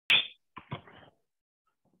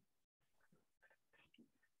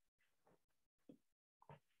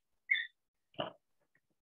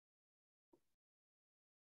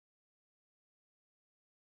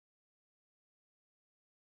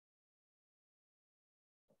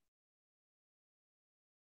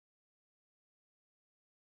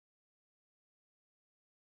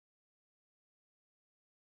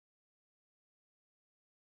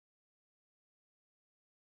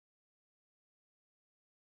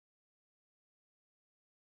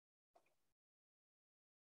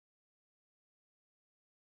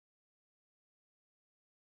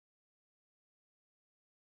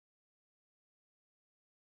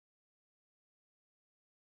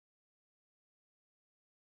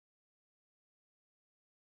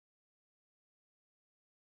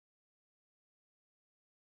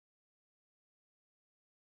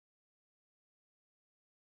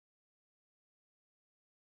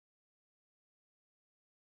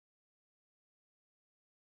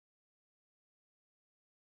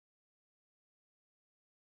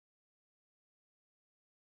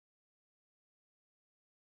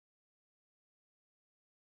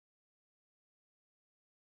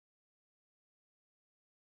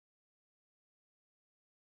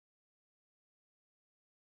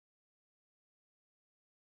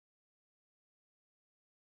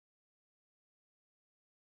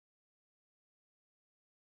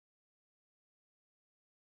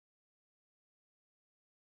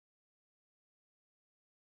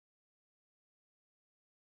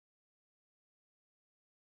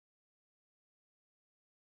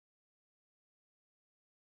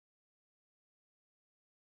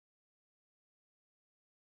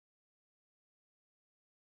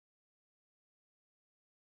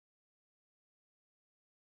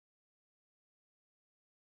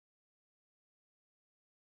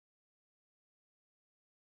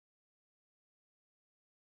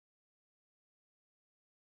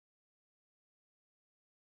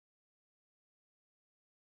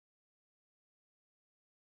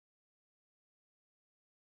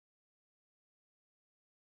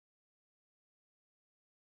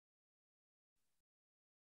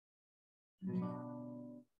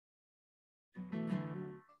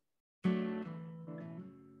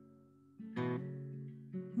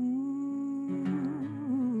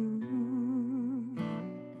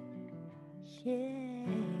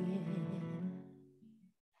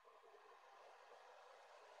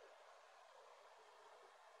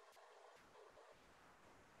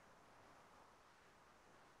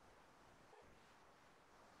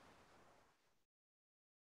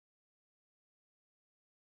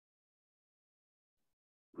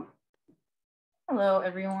Hello,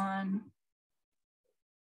 everyone.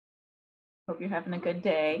 Hope you're having a good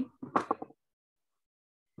day.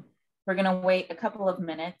 We're going to wait a couple of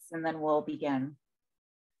minutes and then we'll begin.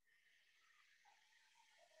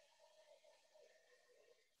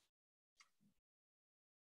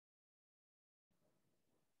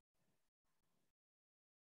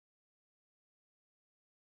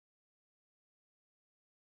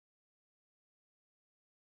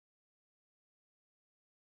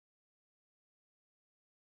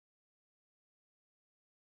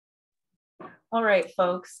 All right,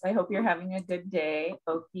 folks, I hope you're having a good day.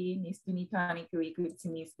 Oki, nistunitani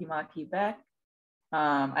kuikutsumiskimaki.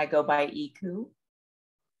 I go by Iku.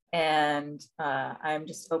 And I'm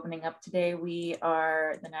just opening up today. We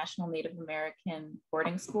are the National Native American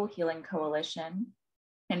Boarding School Healing Coalition.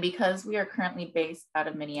 And because we are currently based out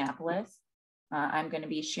of Minneapolis, I'm going to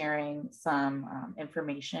be sharing some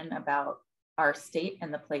information about our state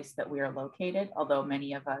and the place that we are located, although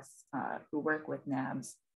many of us who work with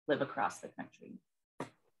NABS live across the country.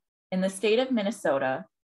 In the state of Minnesota,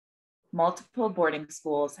 multiple boarding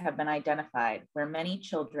schools have been identified where many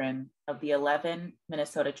children of the 11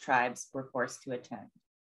 Minnesota tribes were forced to attend.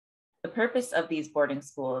 The purpose of these boarding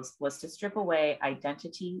schools was to strip away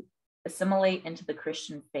identity, assimilate into the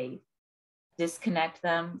Christian faith, disconnect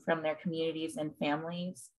them from their communities and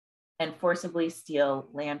families, and forcibly steal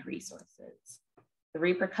land resources. The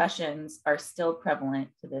repercussions are still prevalent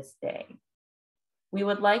to this day. We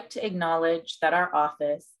would like to acknowledge that our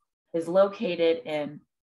office is located in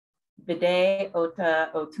Bide Ota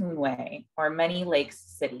Otunwe, or Many Lakes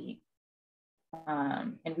City.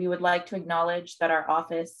 And we would like to acknowledge that our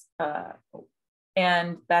office,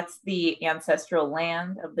 and that's the ancestral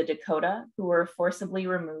land of the Dakota, who were forcibly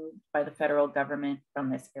removed by the federal government from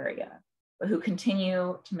this area, but who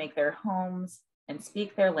continue to make their homes and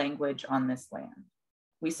speak their language on this land.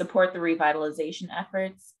 We support the revitalization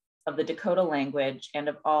efforts of the Dakota language and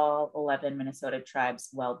of all 11 Minnesota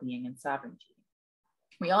tribes' well-being and sovereignty.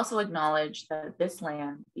 We also acknowledge that this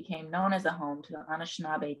land became known as a home to the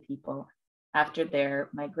Anishinaabe people after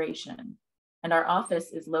their migration. And our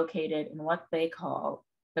office is located in what they call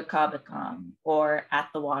the Kabakam, or at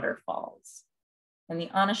the waterfalls. And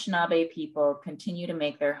the Anishinaabe people continue to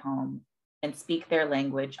make their home and speak their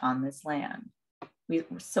language on this land. We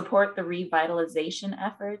support the revitalization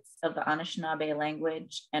efforts of the Anishinaabe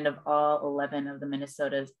language and of all 11 of the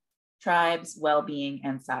Minnesota's tribes' well-being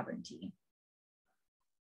and sovereignty.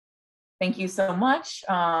 Thank you so much.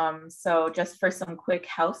 So just for some quick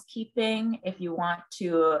housekeeping, if you want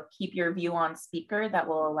to keep your view on speaker, that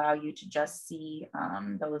will allow you to just see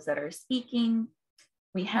those that are speaking.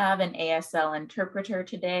 We have an ASL interpreter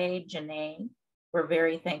today, Janae. We're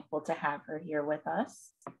very thankful to have her here with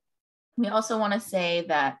us. We also want to say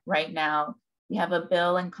that right now we have a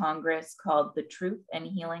bill in Congress called the Truth and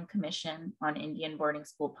Healing Commission on Indian Boarding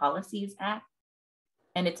School Policies Act,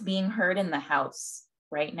 and it's being heard in the House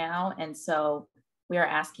right now. And so we are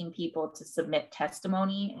asking people to submit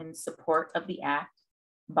testimony in support of the act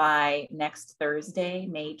by next Thursday,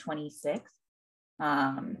 May 26th.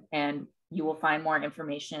 And you will find more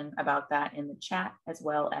information about that in the chat as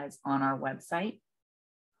well as on our website.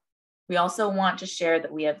 We also want to share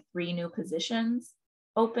that we have 3 new positions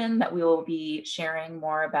open that we will be sharing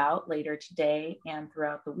more about later today and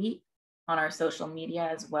throughout the week on our social media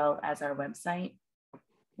as well as our website.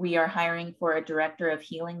 We are hiring for a director of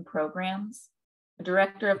healing programs, a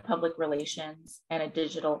director of public relations, and a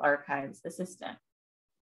digital archives assistant.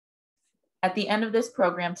 At the end of this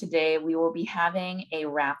program today, we will be having a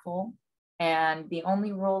raffle, and the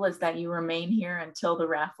only rule is that you remain here until the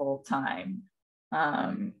raffle time.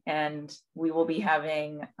 And we will be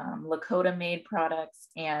having Lakota made products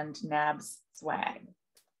and NABS swag.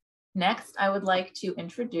 Next, I would like to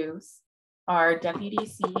introduce our Deputy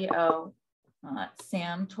CEO,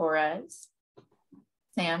 Sam Torres.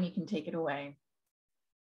 Sam, you can take it away.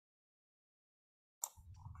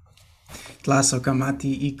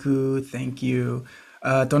 Tlasokamati Iku, thank you.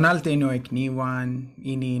 Tonalte noik niwan,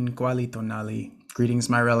 inin kwali tonali. Greetings,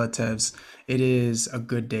 my relatives. It is a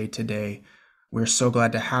good day today. We're so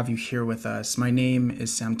glad to have you here with us. My name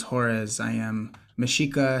is Sam Torres. I am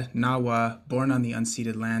Mexica Nawa, born on the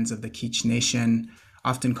unceded lands of the Kizh Nation,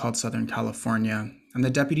 often called Southern California. I'm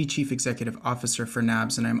the Deputy Chief Executive Officer for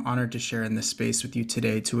NABS, and I'm honored to share in this space with you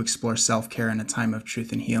today to explore self-care in a time of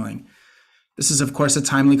truth and healing. This is, of course, a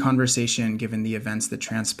timely conversation given the events that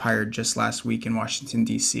transpired just last week in Washington,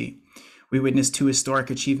 D.C. We witnessed two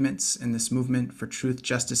historic achievements in this movement for truth,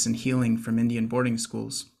 justice, and healing from Indian boarding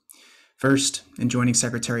schools. First, in joining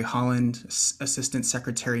Secretary Holland, Assistant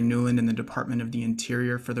Secretary Newland in the Department of the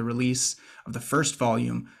Interior for the release of the first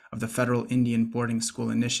volume of the Federal Indian Boarding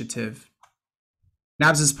School Initiative.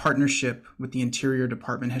 NABS's partnership with the Interior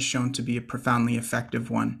Department has shown to be a profoundly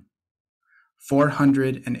effective one.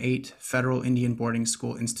 408 federal Indian boarding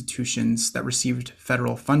school institutions that received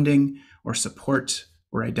federal funding or support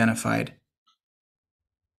were identified.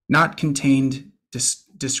 Not contained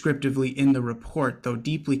descriptively in the report, though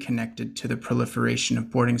deeply connected to the proliferation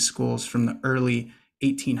of boarding schools from the early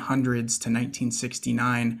 1800s to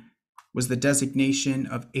 1969, was the designation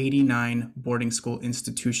of 89 boarding school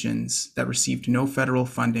institutions that received no federal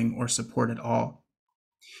funding or support at all.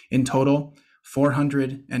 In total,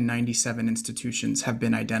 497 institutions have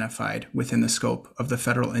been identified within the scope of the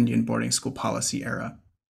federal Indian boarding school policy era.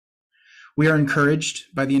 We are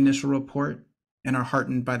encouraged by the initial report and are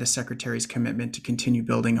heartened by the Secretary's commitment to continue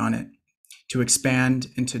building on it, to expand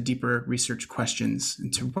into deeper research questions,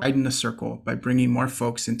 and to widen the circle by bringing more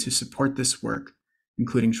folks in to support this work,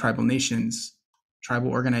 including tribal nations, tribal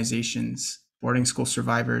organizations, boarding school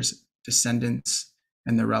survivors, descendants,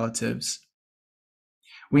 and their relatives.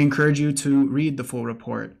 We encourage you to read the full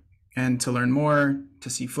report, and to learn more, to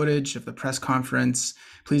see footage of the press conference,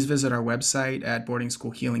 please visit our website at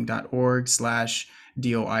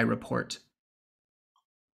boardingschoolhealing.org/DOI report.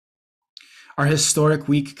 Our historic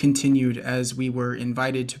week continued as we were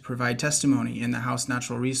invited to provide testimony in the House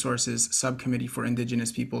Natural Resources Subcommittee for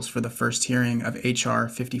Indigenous Peoples for the first hearing of H.R.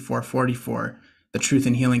 5444, the Truth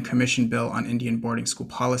and Healing Commission Bill on Indian Boarding School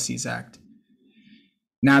Policies Act.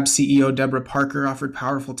 NABS CEO Deborah Parker offered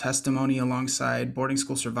powerful testimony alongside boarding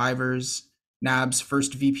school survivors, NABS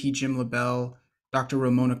first VP Jim LaBelle, Dr.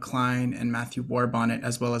 Ramona Klein, and Matthew Warbonnet,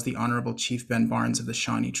 as well as the Honorable Chief Ben Barnes of the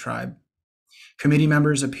Shawnee Tribe. Committee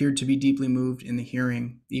members appeared to be deeply moved in the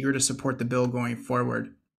hearing, eager to support the bill going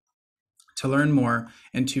forward. To learn more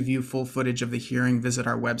and to view full footage of the hearing, visit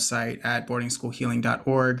our website at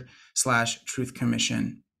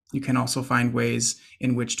boardingschoolhealing.org/truthcommission. You can also find ways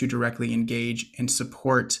in which to directly engage and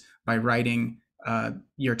support by writing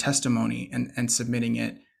your testimony and submitting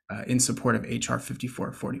it in support of HR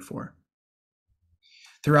 5444.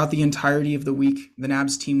 Throughout the entirety of the week, the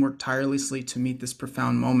NABS team worked tirelessly to meet this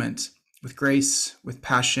profound moment, with grace, with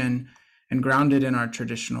passion, and grounded in our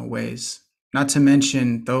traditional ways, not to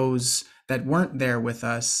mention those that weren't there with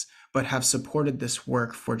us, but have supported this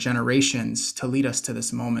work for generations to lead us to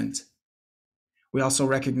this moment. We also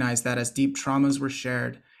recognize that as deep traumas were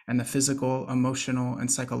shared and the physical, emotional,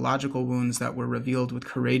 and psychological wounds that were revealed with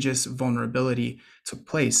courageous vulnerability took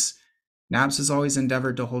place, NABS has always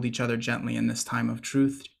endeavored to hold each other gently in this time of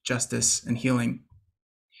truth, justice, and healing.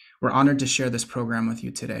 We're honored to share this program with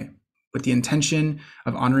you today, with the intention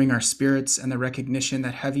of honoring our spirits and the recognition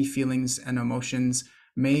that heavy feelings and emotions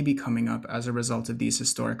may be coming up as a result of these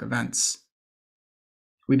historic events.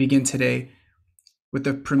 We begin today with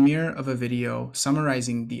the premiere of a video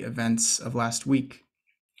summarizing the events of last week.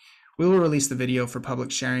 We will release the video for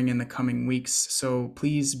public sharing in the coming weeks, so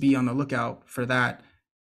please be on the lookout for that.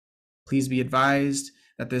 Please be advised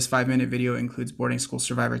that this 5-minute video includes boarding school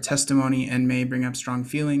survivor testimony and may bring up strong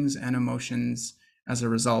feelings and emotions as a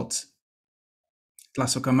result.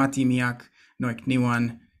 Tlasokamati miak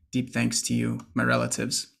noikniwan, deep thanks to you, my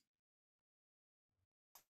relatives.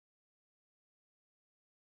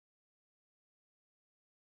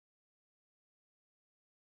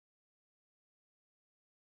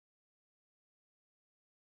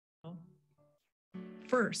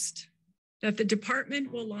 First, that the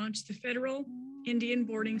department will launch the Federal Indian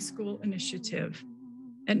Boarding School Initiative.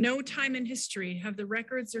 At no time in history have the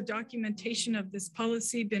records or documentation of this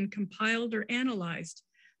policy been compiled or analyzed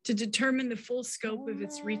to determine the full scope of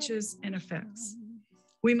its reaches and effects.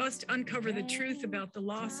 We must uncover the truth about the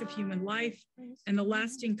loss of human life and the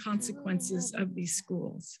lasting consequences of these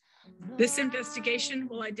schools. This investigation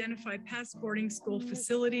will identify past boarding school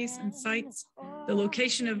facilities and sites, the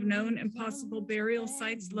location of known and possible burial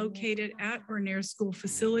sites located at or near school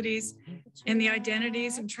facilities, and the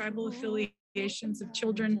identities and tribal affiliations of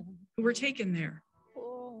children who were taken there.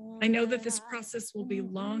 I know that this process will be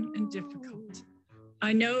long and difficult.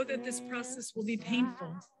 I know that this process will be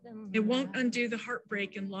painful. It won't undo the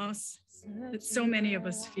heartbreak and loss that so many of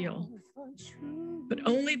us feel. But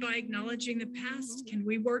only by acknowledging the past can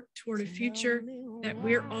we work toward a future that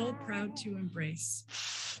we're all proud to embrace.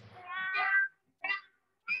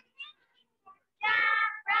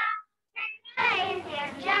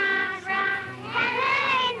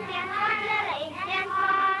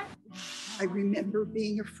 I remember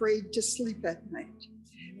being afraid to sleep at night,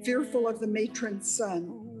 fearful of the matron's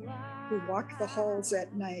son who walked the halls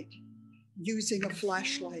at night, using a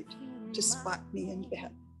flashlight to spot me in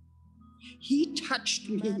bed. He touched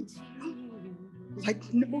me like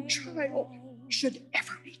no child should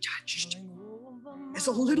ever be touched. As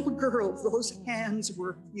a little girl, those hands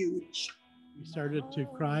were huge. We started to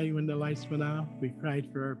cry when the lights went off. We cried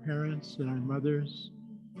for our parents and our mothers,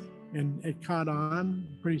 and it caught on.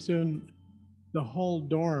 Pretty soon, the whole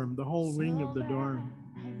dorm, the whole wing of the dorm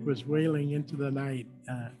was wailing into the night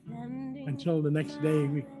until the next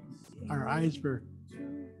day. Our eyes were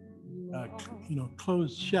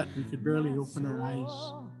closed shut. We could barely open our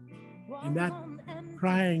eyes. And that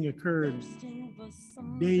crying occurred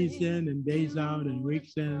days in and days out, and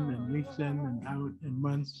weeks in and weeks in and out, and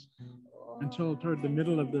months, until toward the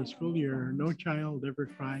middle of the school year, no child ever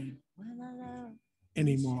cried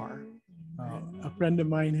anymore. A friend of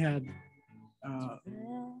mine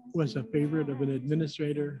was a favorite of an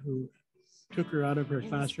administrator who took her out of her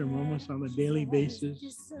classroom almost on a daily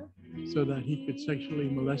basis so that he could sexually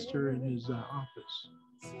molest her in his office.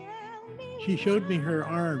 She showed me her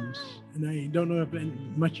arms, and I don't know if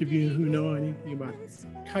much of you who know anything about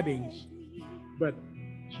cuttings, but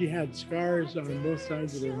she had scars on both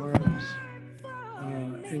sides of her arms,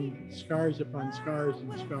 and scars upon scars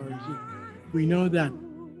and scars. We know that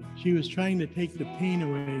she was trying to take the pain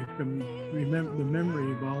away from the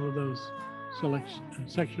memory of all of those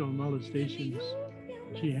sexual molestations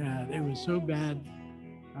she had. It was so bad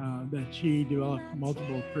that she developed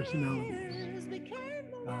multiple personalities.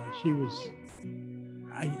 She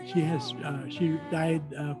died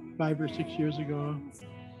 5 or 6 years ago,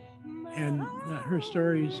 and her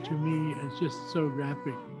stories to me is just so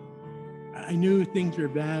graphic. I knew things were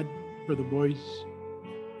bad for the boys,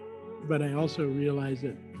 but I also realized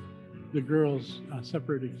that the girls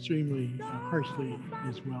suffered extremely harshly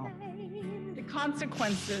as well. The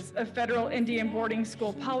consequences of federal Indian boarding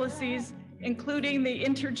school policies, including the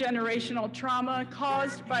intergenerational trauma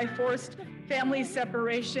caused by forced family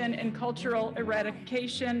separation and cultural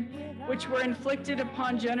eradication, which were inflicted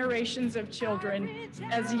upon generations of children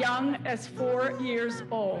as young as 4 years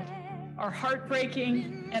old, are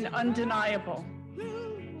heartbreaking and undeniable.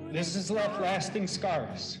 This has left lasting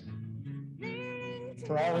scars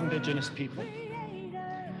for all Indigenous people.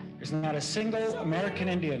 There's not a single American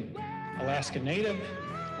Indian, Alaska Native,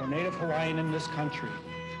 or Native Hawaiian in this country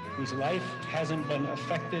whose life hasn't been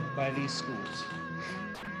affected by these schools.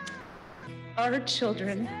 Our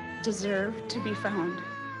children deserve to be found.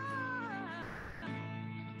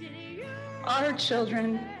 Our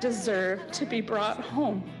children deserve to be brought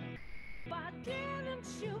home.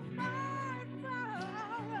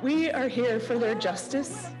 We are here for their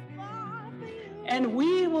justice, and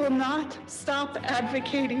we will not stop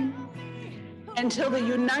advocating until the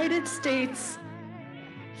United States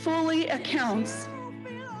fully accounts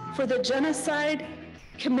for the genocide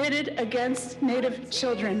committed against Native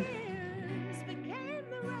children.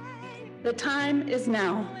 The time is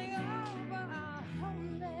now.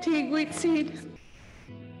 Tigwitsid,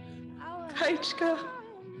 Kaichka,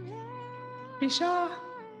 Bisha,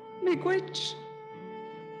 Miigwech.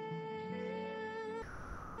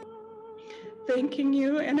 Thanking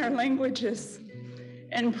you in our languages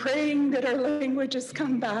and praying that our languages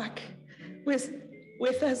come back with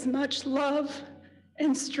as much love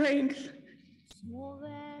and strength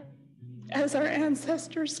as our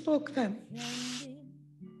ancestors spoke them.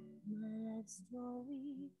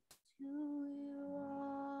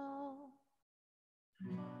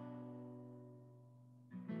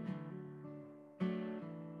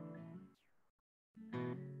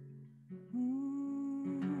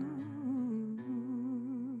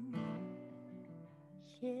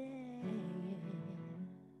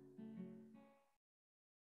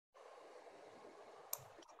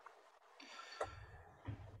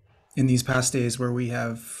 In these past days where we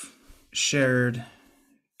have shared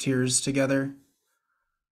tears together,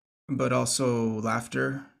 but also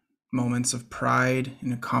laughter, moments of pride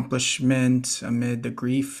and accomplishment amid the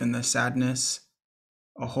grief and the sadness,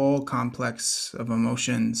 a whole complex of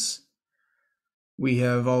emotions, we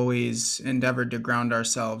have always endeavored to ground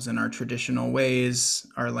ourselves in our traditional ways,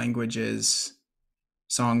 our languages,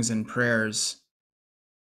 songs and prayers.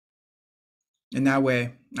 In that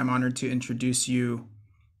way, I'm honored to introduce you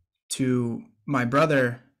to my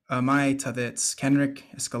brother, Amai Tavits, Kenrick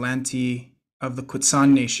Escalante of the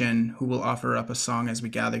Kutsan Nation, who will offer up a song as we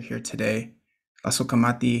gather here today.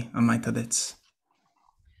 Lasukamati, Amai Tavits.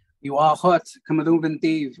 Iwahot, Kamadung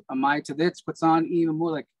Ventiv, Amai Tavits, Kutsan E.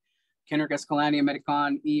 Mamulik, Kenrick Escalante,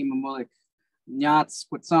 American E. Mamulik, Nyats,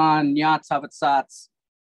 Kutsan, Nyats Havatsats,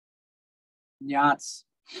 Nyats,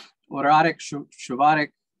 Urarik,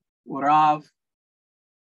 Shuvarik, Urav,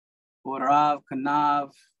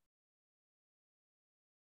 Kanav,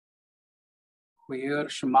 Huir,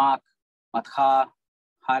 Shamak, Matcha,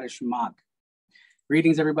 Harishamak.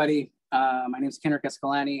 Greetings, everybody. My name is Kenrick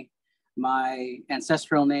Escalante. My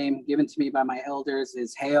ancestral name given to me by my elders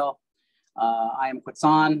is Hale. I am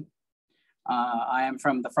Quetzon. I am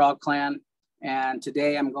from the Frog Clan. And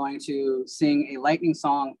today I'm going to sing a lightning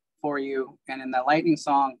song for you. And in that lightning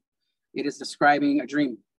song, it is describing a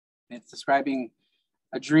dream. It's describing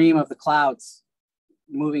a dream of the clouds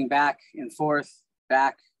moving back and forth.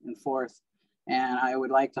 And I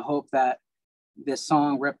would like to hope that this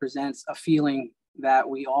song represents a feeling that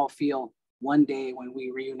we all feel one day when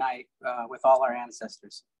we reunite with all our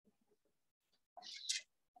ancestors.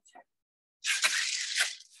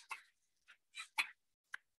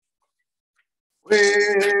 Akwe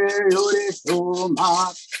yuri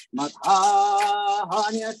sumak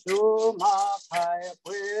mathanya sumak.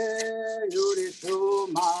 Akwe yuri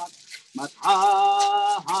sumak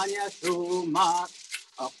mathanya sumak.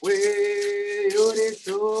 Akwe yuri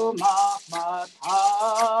sumak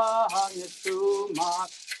mathanya sumak.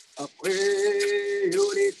 Akwe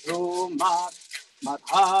yuri sumak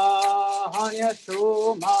mathanya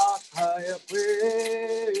sumak. Akwe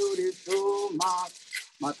yuri sumak.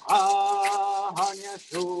 Mathanya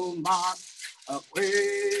shumak, Akwe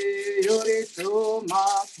yuri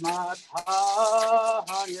shumak,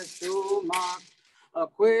 Mathanya shumak,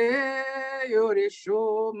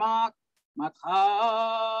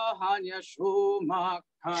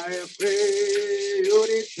 Akwe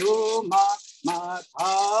yuri shumak,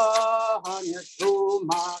 Mathanya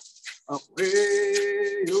shumak, Akwe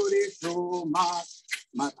yuri shumak,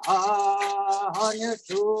 Mathanya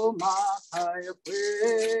shumak, Akwe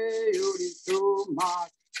yuri shumak,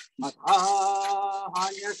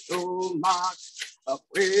 Mathanya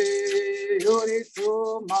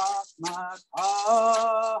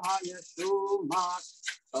shumak.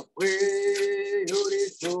 Akwe yuri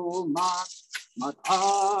sumak,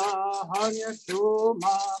 mathanya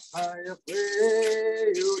sumak. Akwe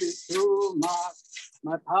yuri sumak,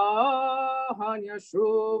 mathanya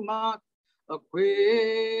sumak. Akwe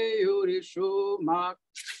yuri sumak.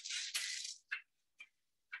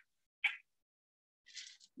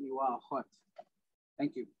 You are hot.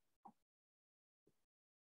 Thank you.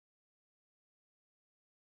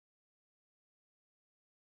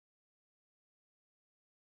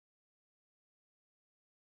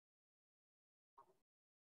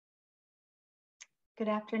 Good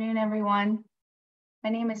afternoon, everyone. My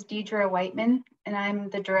name is Deidre Whiteman, and I'm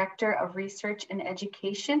the Director of Research and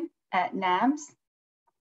Education at NABS.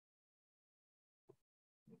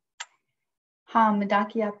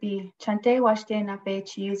 Madakiapi, Chante Washte Nape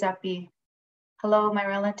Chiuzapi. Hello, my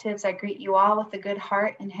relatives. I greet you all with a good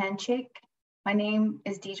heart and handshake. My name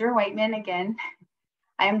is Deidre Whiteman again.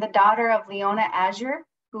 I am the daughter of Leona Azure,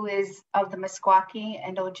 who is of the Meskwaki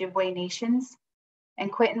and Ojibwe nations,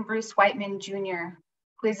 and Quentin Bruce Whiteman Jr.,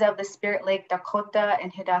 who is of the Spirit Lake Dakota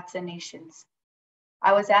and Hidatsa nations.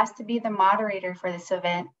 I was asked to be the moderator for this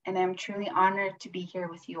event, and I'm truly honored to be here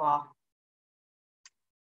with you all.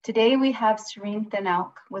 Today we have Serene Thin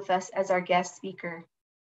Elk with us as our guest speaker.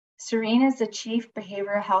 Serene is the Chief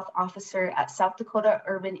Behavioral Health Officer at South Dakota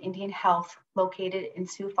Urban Indian Health, located in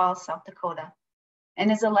Sioux Falls, South Dakota,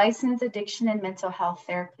 and is a licensed addiction and mental health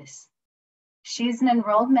therapist. She is an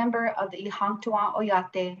enrolled member of the Ihanktonwan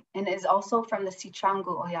Oyate and is also from the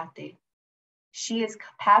Sichangu Oyate. She is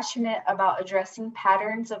passionate about addressing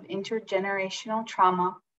patterns of intergenerational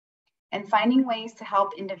trauma and finding ways to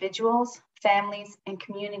help individuals, families, and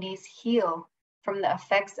communities heal from the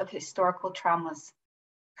effects of historical traumas.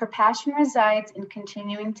 Her passion resides in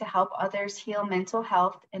continuing to help others heal mental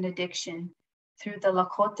health and addiction through the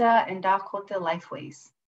Lakota and Dakota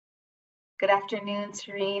lifeways. Good afternoon,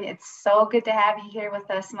 Serene. It's so good to have you here with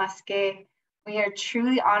us, Maske. We are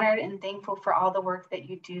truly honored and thankful for all the work that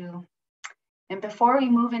you do. And before we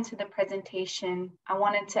move into the presentation, I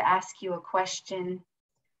wanted to ask you a question.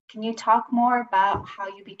 Can you talk more about how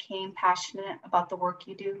you became passionate about the work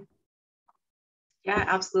you do? Yeah,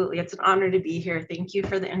 absolutely. It's an honor to be here. Thank you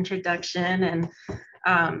for the introduction.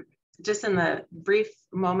 And just in the brief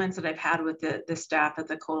moments that I've had with the staff at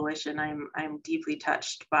the coalition, I'm deeply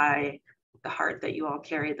touched by the heart that you all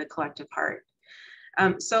carry, the collective heart.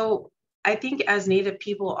 So I think as Native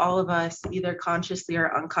people, all of us either consciously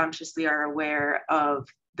or unconsciously are aware of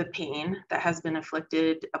the pain that has been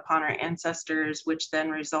inflicted upon our ancestors, which then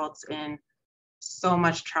results in so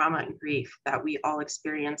much trauma and grief that we all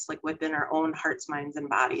experience, like within our own hearts, minds, and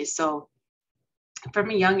bodies. So from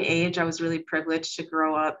a young age, I was really privileged to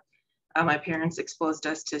grow up. My parents exposed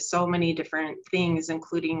us to so many different things,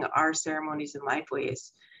 including our ceremonies and life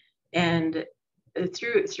ways. And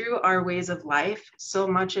through our ways of life, so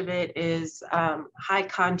much of it is high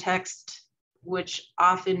context, which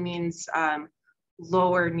often means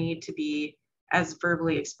lower need to be as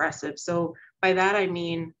verbally expressive. So by that, I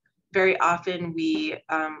mean, very often we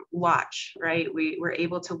watch, right? We're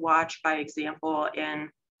able to watch by example, and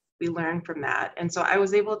we learn from that. And so I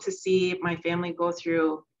was able to see my family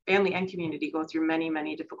and community go through many,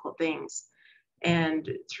 many difficult things. And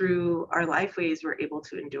through our life ways, we're able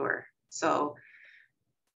to endure. So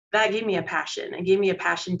that gave me a passion. It gave me a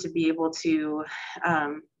passion to be able to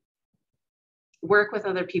work with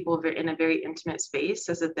other people in a very intimate space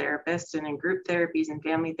as a therapist and in group therapies and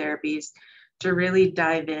family therapies, to really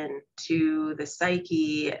dive in to the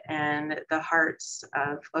psyche and the hearts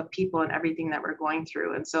of people and everything that we're going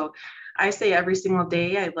through. And so I say every single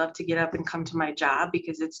day, I love to get up and come to my job,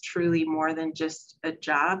 because it's truly more than just a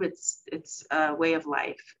job. It's a way of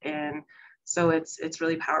life. And so it's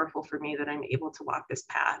really powerful for me that I'm able to walk this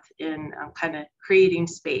path in kind of creating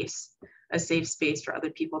space, a safe space for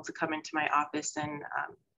other people to come into my office and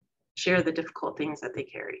share the difficult things that they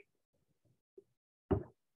carry.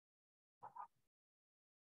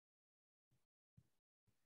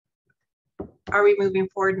 Are we moving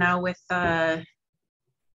forward now with the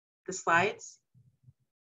slides?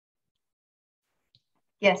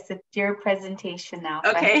 Yes, it's your presentation now.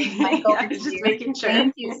 Okay, yeah, just making sure.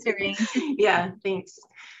 Thank you, Serene. Yeah, thanks.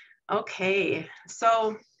 Okay,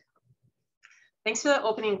 so thanks for the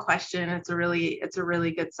opening question. It's a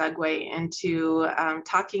really good segue into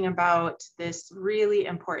talking about this really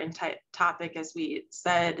important topic. As we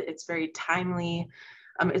said, it's very timely.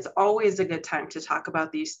 It's always a good time to talk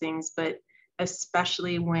about these things, but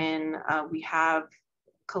especially when we have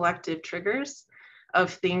collective triggers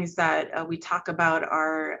of things that we talk about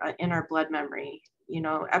are in our blood memory. You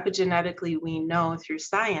know, epigenetically, we know through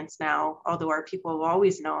science now, although our people have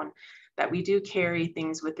always known, that we do carry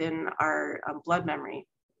things within our blood memory.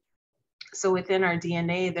 So within our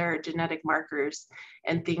DNA, there are genetic markers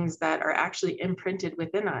and things that are actually imprinted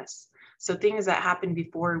within us. So things that happened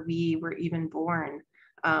before we were even born,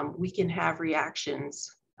 we can have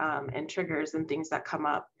reactions and triggers and things that come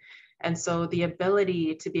up. And so the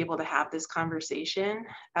ability to be able to have this conversation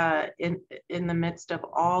in the midst of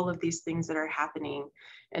all of these things that are happening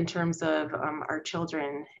in terms of our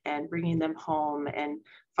children and bringing them home and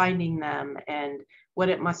finding them, and what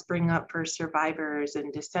it must bring up for survivors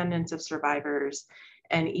and descendants of survivors,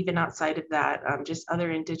 and even outside of that, just other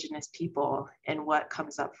Indigenous people and what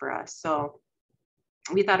comes up for us. So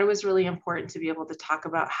we thought it was really important to be able to talk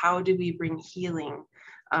about how do we bring healing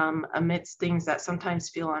amidst things that sometimes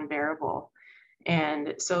feel unbearable.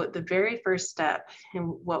 And so the very first step in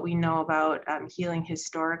what we know about healing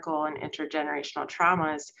historical and intergenerational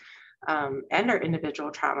traumas and our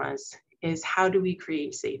individual traumas is, how do we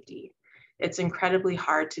create safety? It's incredibly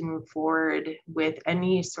hard to move forward with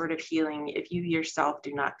any sort of healing if you yourself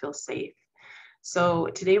do not feel safe. So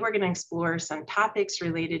today we're going to explore some topics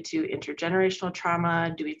related to intergenerational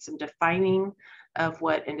trauma, doing some defining of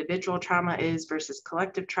what individual trauma is versus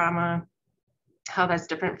collective trauma, how that's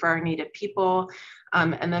different for our Native people.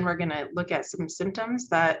 And then we're going to look at some symptoms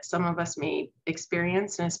that some of us may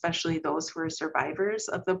experience, and especially those who are survivors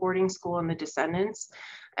of the boarding school and the descendants.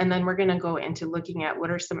 And then we're going to go into looking at what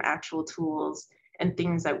are some actual tools and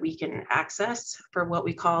things that we can access for what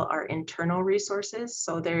we call our internal resources.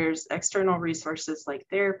 So there's external resources like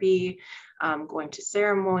therapy, going to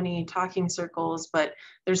ceremony, talking circles, but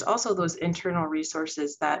there's also those internal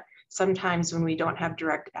resources that sometimes when we don't have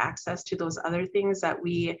direct access to those other things, that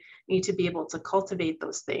we need to be able to cultivate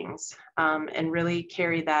those things and really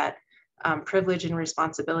carry that privilege and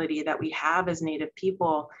responsibility that we have as Native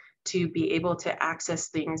people to be able to access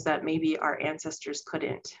things that maybe our ancestors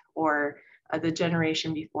couldn't, or the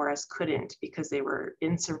generation before us couldn't, because they were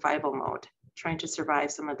in survival mode, trying to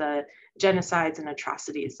survive some of the genocides and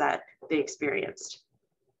atrocities that they experienced.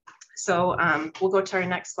 So we'll go to our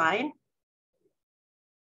next slide.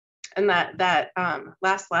 And that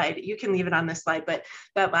last slide, you can leave it on this slide, but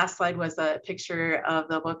that last slide was a picture of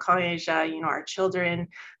the Wakaeja, our children,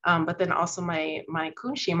 but then also my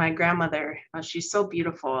kunshi, my grandmother. She's so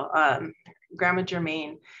beautiful, Grandma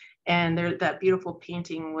Germaine. And that beautiful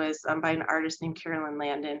painting was by an artist named Carolyn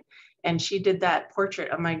Landon. And she did that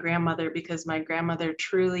portrait of my grandmother because my grandmother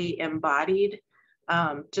truly embodied,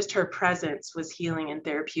 just her presence was healing and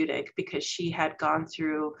therapeutic, because she had gone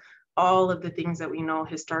through all of the things that we know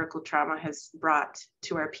historical trauma has brought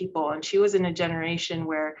to our people. And she was in a generation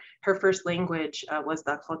where her first language was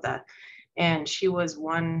Dakota. And she was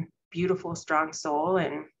one beautiful, strong soul.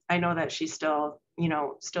 And I know that she's still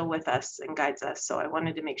with us and guides us. So I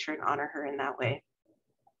wanted to make sure and honor her in that way.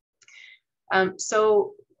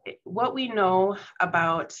 So what we know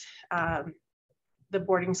about the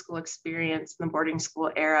boarding school experience, the boarding school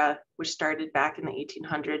era, which started back in the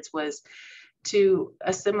 1800s, was to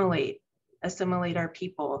assimilate our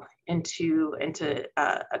people into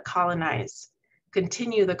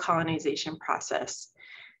continue the colonization process.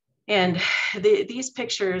 And these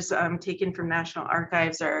pictures taken from National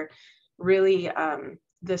Archives are really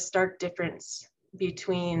the stark difference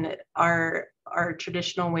between our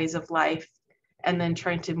traditional ways of life and then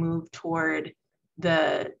trying to move toward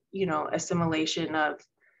the assimilation of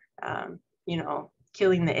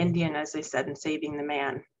killing the Indian, as they said, and saving the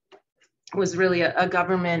man. Was really a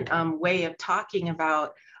government way of talking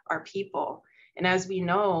about our people. And as we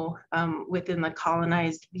know, within the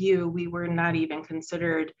colonized view, we were not even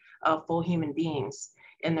considered full human beings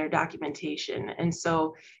in their documentation. And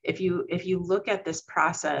so if you look at this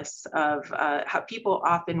process of how people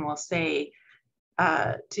often will say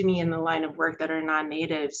to me in the line of work that are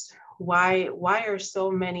non-natives, why are so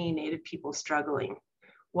many Native people struggling?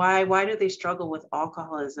 Why do they struggle with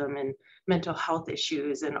alcoholism and mental health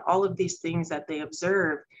issues and all of these things that they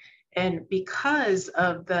observe? And because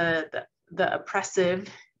of the oppressive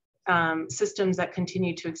systems that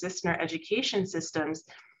continue to exist in our education systems,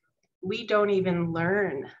 we don't even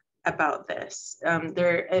learn about this.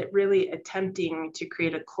 They're really attempting to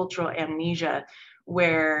create a cultural amnesia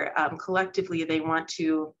where collectively they want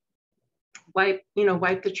to wipe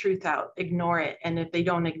the truth out, ignore it. And if they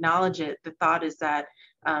don't acknowledge it, the thought is that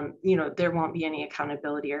there won't be any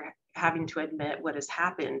accountability or having to admit what has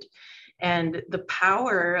happened. And the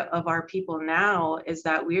power of our people now is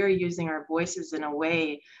that we are using our voices in a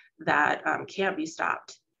way that can't be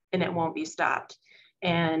stopped, and it won't be stopped.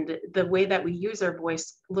 And the way that we use our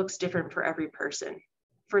voice looks different for every person.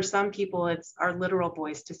 For some people, it's our literal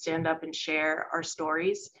voice to stand up and share our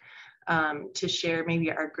stories, to share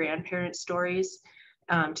maybe our grandparents' stories,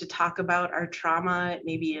 to talk about our trauma,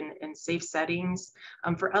 maybe in safe settings.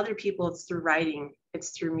 For other people, it's through writing, it's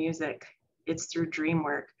through music, it's through dream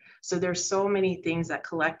work. So there's so many things that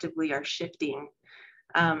collectively are shifting.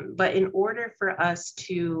 But in order for us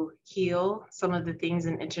to heal some of the things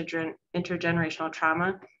in intergenerational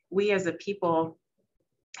trauma, we as a people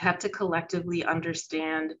have to collectively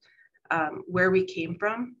understand where we came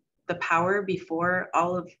from, the power before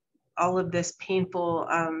all of this painful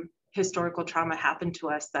historical trauma happened to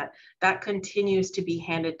us, that continues to be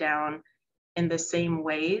handed down in the same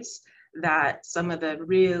ways that some of the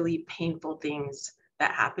really painful things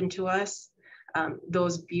that happened to us,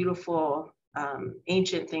 those beautiful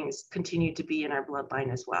ancient things continue to be in our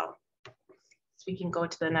bloodline as well. So we can go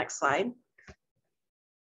to the next slide.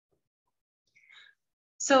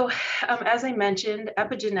 So as I mentioned,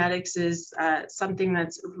 epigenetics is something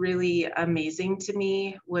that's really amazing to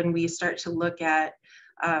me when we start to look at,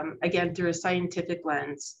 again, through a scientific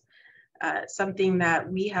lens, something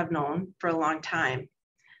that we have known for a long time.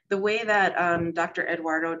 The way that Dr.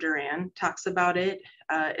 Eduardo Duran talks about it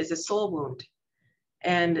is a soul wound.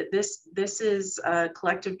 And this is a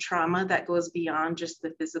collective trauma that goes beyond just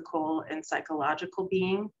the physical and psychological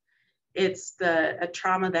being. It's a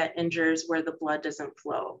trauma that injures where the blood doesn't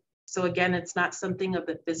flow. So again, it's not something of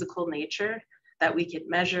the physical nature that we could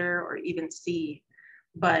measure or even see,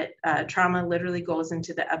 but trauma literally goes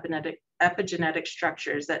into the epigenetic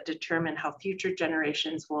structures that determine how future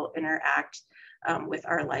generations will interact with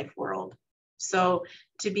our life world. So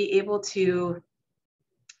to be able to,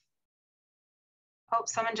 oh,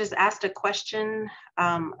 someone just asked a question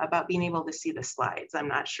about being able to see the slides. I'm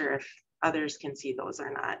not sure if others can see those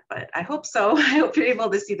or not, but I hope so. I hope you're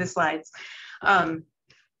able to see the slides.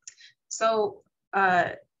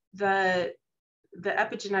 The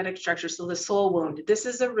epigenetic structure, so the soul wound, this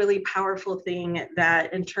is a really powerful thing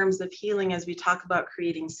that in terms of healing, as we talk about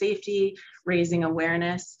creating safety, raising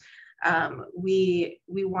awareness, we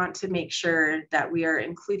want to make sure that we are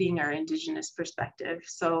including our Indigenous perspective.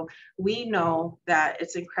 So we know that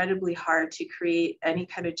it's incredibly hard to create any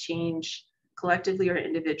kind of change collectively or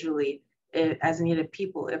individually as Native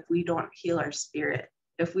people if we don't heal our spirit,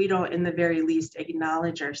 if we don't, in the very least,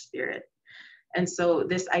 acknowledge our spirit. And so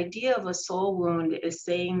this idea of a soul wound is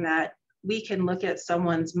saying that we can look at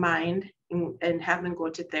someone's mind and have them go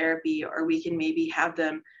to therapy, or we can maybe have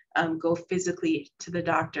them go physically to the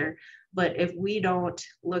doctor. But if we don't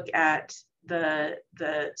look at the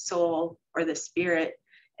soul or the spirit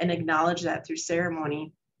and acknowledge that through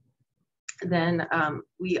ceremony, then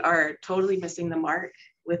we are totally missing the mark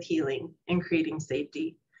with healing and creating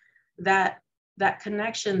safety. That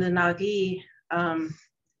connection, the Nagi,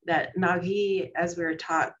 that Nagi, as we were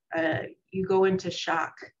taught, you go into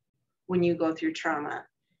shock when you go through trauma.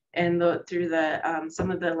 And through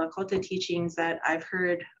some of the Lakota teachings that I've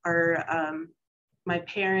heard my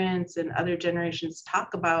parents and other generations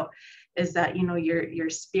talk about, is that, you know, your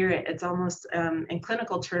spirit, it's almost, in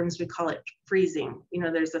clinical terms, we call it freezing. You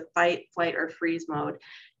know, there's a fight, flight, or freeze mode.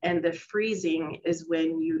 And the freezing is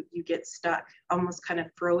when you get stuck, almost kind of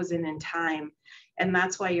frozen in time. And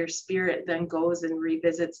that's why your spirit then goes and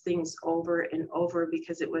revisits things over and over,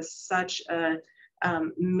 because it was such a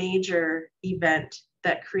major event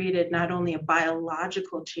that created not only a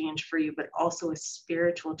biological change for you, but also a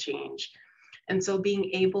spiritual change. And so being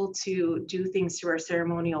able to do things through our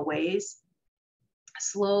ceremonial ways,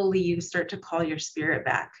 slowly you start to call your spirit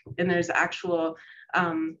back. And there's actual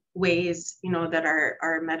ways, you know, that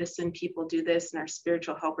our medicine people do this and our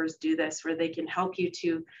spiritual helpers do this, where they can help you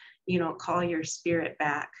to, you know, call your spirit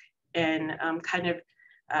back and kind of,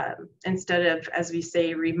 instead of, as we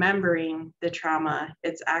say, remembering the trauma,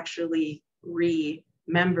 it's actually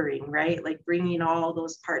remembering, right? Like bringing all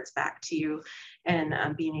those parts back to you and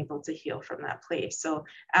being able to heal from that place. So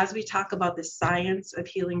as we talk about the science of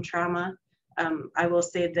healing trauma, I will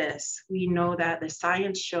say this: we know that the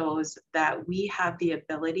science shows that we have the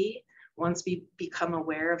ability, once we become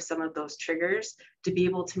aware of some of those triggers, to be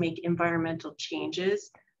able to make environmental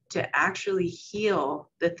changes to actually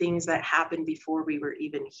heal the things that happened before we were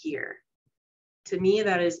even here. To me,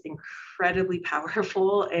 that is incredibly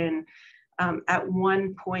powerful. And at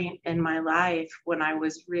one point in my life, when I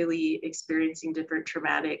was really experiencing different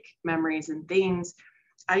traumatic memories and things,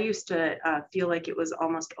 I used to feel like it was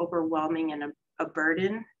almost overwhelming and a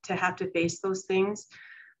burden to have to face those things.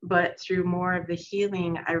 But through more of the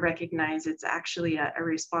healing, I recognize it's actually a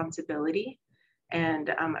responsibility and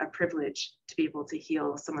a privilege to be able to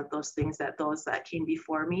heal some of those things that those that came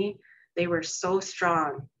before me, they were so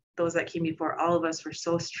strong. Those that came before all of us were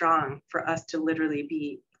so strong for us to literally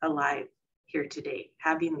be alive here today,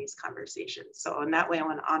 having these conversations. So in that way, I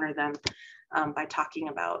want to honor them by talking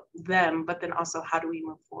about them, but then also how do we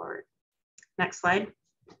move forward? Next slide.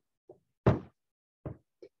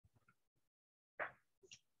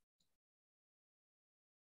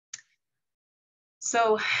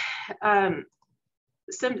 So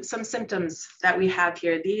some symptoms that we have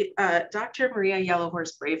here. Dr. Maria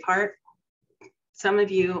Yellowhorse Braveheart, some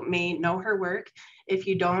of you may know her work. If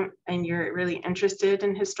you don't, and you're really interested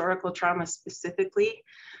in historical trauma specifically,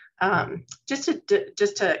 just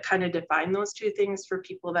to kind of define those two things for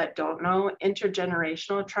people that don't know,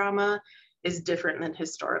 intergenerational trauma is different than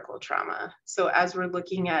historical trauma. So as we're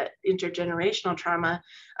looking at intergenerational trauma,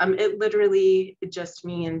 it literally just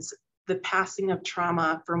means the passing of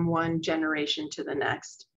trauma from one generation to the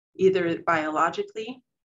next, either biologically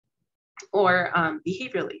or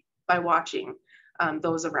behaviorally by watching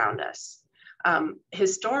those around us.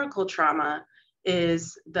 Historical trauma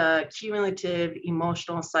is the cumulative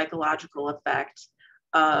emotional, psychological effect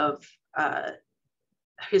of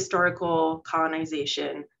historical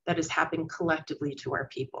colonization that has happened collectively to our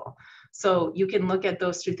people. So you can look at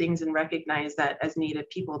those two things and recognize that as Native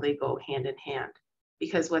people, they go hand in hand,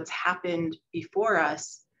 because what's happened before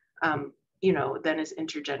us, you know, then is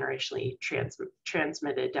intergenerationally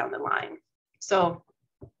transmitted down the line. So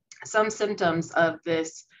some symptoms of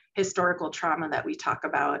this historical trauma that we talk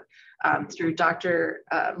about through Dr.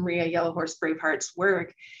 Maria Yellowhorse Braveheart's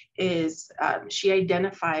work is she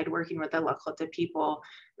identified, working with the Lakota people,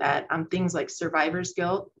 that things like survivor's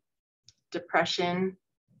guilt, depression,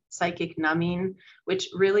 psychic numbing, which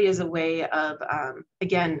really is a way of,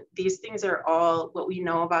 again, these things are all what we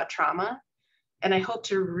know about trauma. And I hope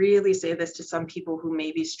to really say this to some people who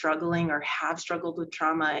may be struggling or have struggled with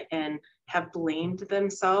trauma and have blamed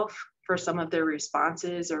themselves for some of their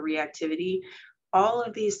responses or reactivity. All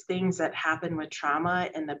of these things that happen with trauma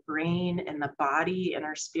in the brain and the body and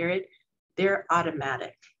our spirit, they're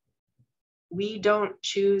automatic. We don't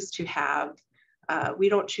choose to have we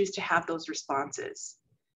don't choose to have those responses.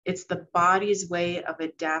 It's the body's way of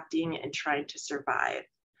adapting and trying to survive.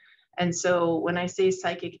 And so when I say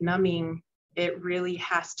psychic numbing, it really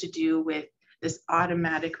has to do with this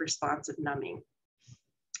automatic response of numbing.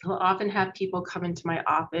 I'll often have people come into my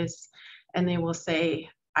office and they will say,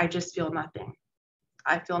 I just feel nothing.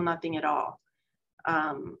 I feel nothing at all.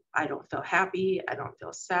 I don't feel happy. I don't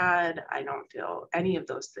feel sad. I don't feel any of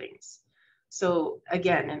those things. So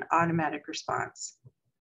again, an automatic response.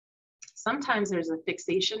 Sometimes there's a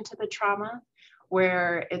fixation to the trauma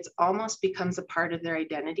where it almost becomes a part of their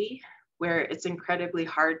identity, where it's incredibly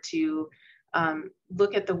hard to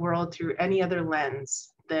look at the world through any other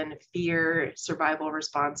lens than fear, survival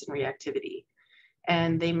response, and reactivity.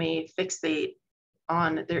 And they may fixate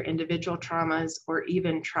on their individual traumas or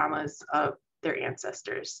even traumas of their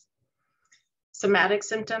ancestors. Somatic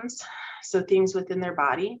symptoms, so things within their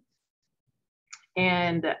body,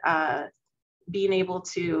 and being able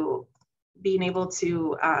to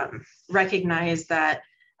recognize that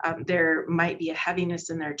there might be a heaviness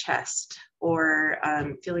in their chest, or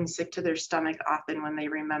feeling sick to their stomach often when they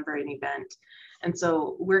remember an event. And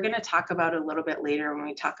so we're going to talk about a little bit later when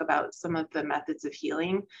we talk about some of the methods of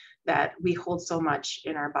healing that we hold so much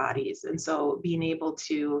in our bodies. And so being able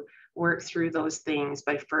to work through those things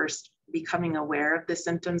by first becoming aware of the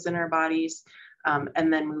symptoms in our bodies,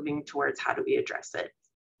 and then moving towards how do we address it.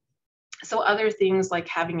 So other things like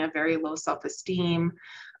having a very low self-esteem,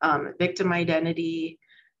 victim identity,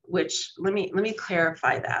 which let me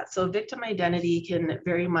clarify that. So victim identity can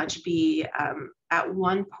very much be at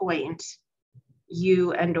one point,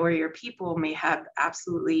 you and or your people may have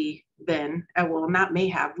absolutely been, well, not may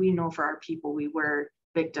have, we know for our people, we were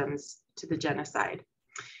victims to the genocide.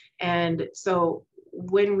 And so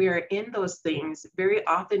when we're in those things, very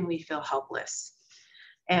often we feel helpless.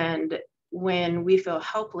 And when we feel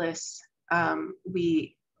helpless,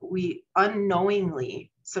 we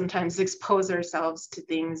unknowingly sometimes expose ourselves to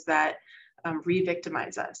things that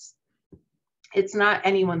re-victimize us. It's not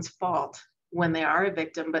anyone's fault when they are a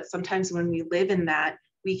victim, but sometimes when we live in that,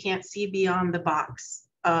 we can't see beyond the box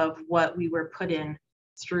of what we were put in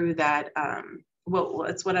through that, well,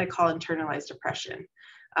 it's what I call internalized oppression.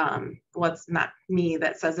 Well, it's not me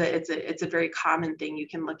that says it, it's a very common thing. You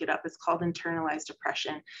can look it up. It's called internalized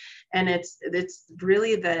oppression. And it's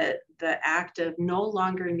really the act of no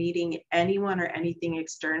longer needing anyone or anything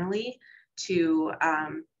externally to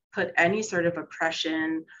put any sort of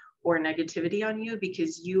oppression or negativity on you,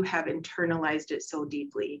 because you have internalized it so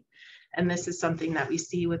deeply. And this is something that we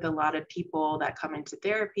see with a lot of people that come into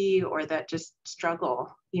therapy or that just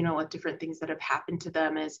struggle, you know, with different things that have happened to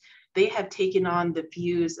them, is they have taken on the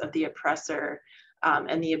views of the oppressor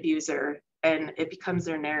and the abuser, and it becomes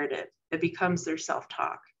their narrative. It becomes their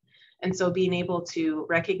self-talk. And so being able to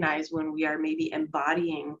recognize when we are maybe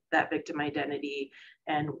embodying that victim identity,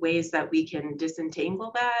 and ways that we can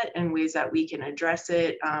disentangle that, and ways that we can address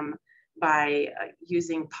it by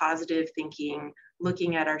using positive thinking,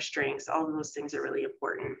 looking at our strengths, all of those things are really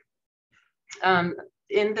important.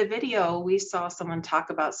 In the video, we saw someone talk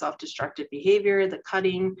about self-destructive behavior, the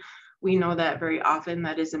cutting. We know that very often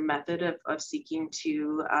that is a method of seeking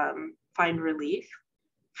to find relief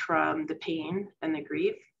from the pain and the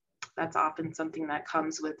grief. That's often something that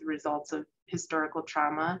comes with results of historical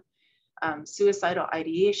trauma. Suicidal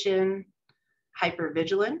ideation,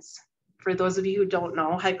 hypervigilance. For those of you who don't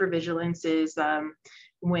know, hypervigilance is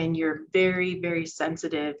when you're very, very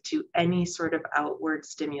sensitive to any sort of outward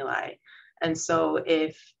stimuli. And so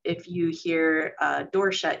if you hear a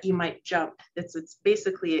door shut, you might jump. It's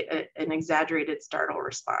basically an exaggerated startle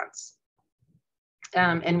response.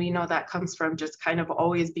 And we know that comes from just kind of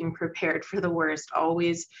always being prepared for the worst,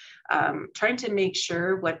 always trying to make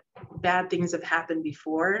sure what bad things have happened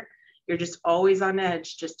before. You're just always on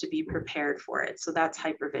edge just to be prepared for it. So that's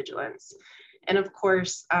hypervigilance. And of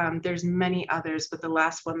course, there's many others, but the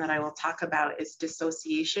last one that I will talk about is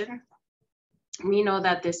dissociation. We know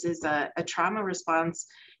that this is a trauma response,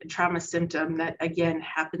 a trauma symptom that, again,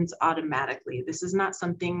 happens automatically. This is not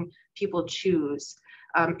something people choose.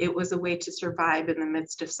 It was a way to survive in the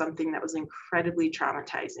midst of something that was incredibly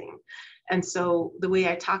traumatizing. And so the way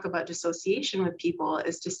I talk about dissociation with people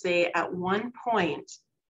is to say, at one point,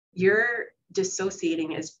 you're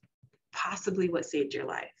dissociating is possibly what saved your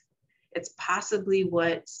life. It's possibly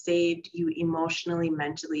what saved you emotionally,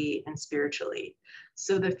 mentally, and spiritually.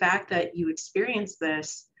 So the fact that you experience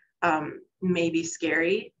this may be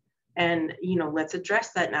scary, and let's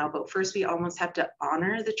address that now. But first, we almost have to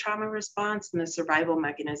honor the trauma response and the survival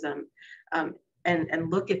mechanism,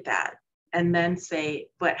 and look at that, and then say,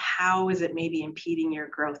 but how is it maybe impeding your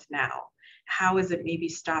growth now? how is it maybe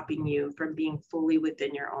stopping you from being fully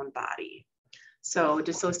within your own body? So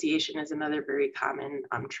dissociation is another very common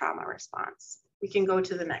trauma response. We can go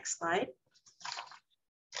to the next slide.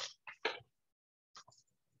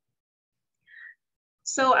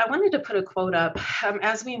 So I wanted to put a quote up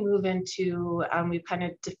as we move into, we've kind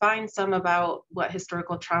of defined some about what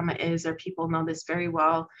historical trauma is, or people know this very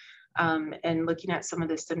well, and looking at some of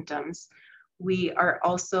the symptoms. We are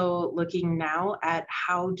also looking now at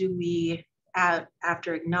how do we,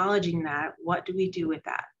 after acknowledging that, what do we do with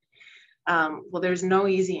that? Well, there's no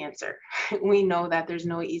easy answer. We know that there's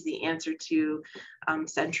no easy answer to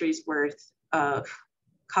centuries worth of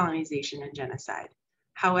colonization and genocide.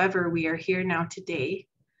 However, we are here now today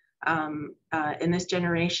in this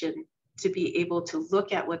generation to be able to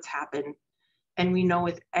look at what's happened. And we know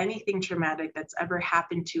with anything traumatic that's ever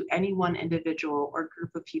happened to any one individual or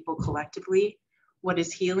group of people collectively, what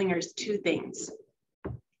is healing is two things.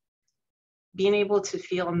 Being able to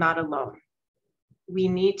feel not alone. We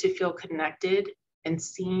need to feel connected and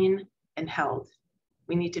seen and held.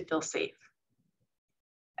 We need to feel safe.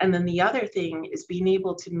 And then the other thing is being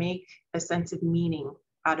able to make a sense of meaning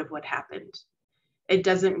out of what happened. It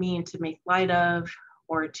doesn't mean to make light of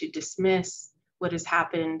or to dismiss what has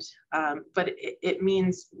happened, but it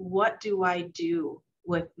means, what do I do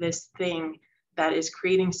with this thing that is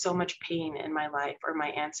creating so much pain in my life or my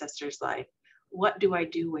ancestors' life? What do I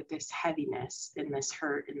do with this heaviness and this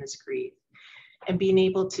hurt and this grief? And being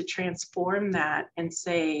able to transform that and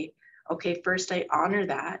say, okay, first I honor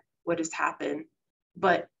that, what has happened,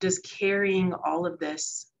 but does carrying all of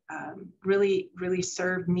this really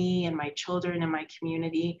serve me and my children and my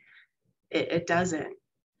community? It doesn't.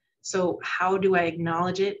 So how do I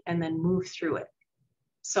acknowledge it and then move through it?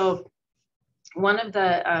 So one of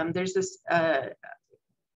the, there's this,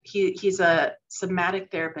 he's a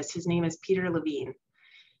somatic therapist. His name is Peter Levine.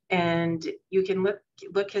 And you can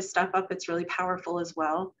look his stuff up. It's really powerful as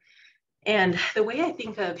well. And the way I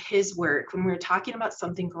think of his work, when we're talking about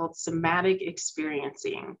something called somatic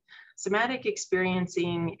experiencing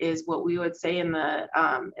is what we would say in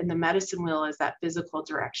the medicine wheel is that physical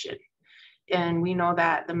direction. And we know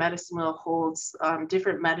that the medicine wheel holds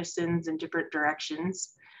different medicines in different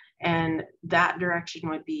directions. And that direction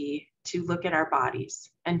would be to look at our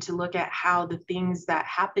bodies and to look at how the things that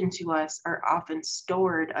happen to us are often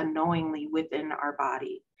stored unknowingly within our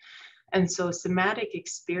body. And so somatic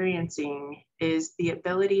experiencing is the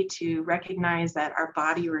ability to recognize that our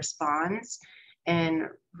body responds in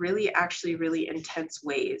really intense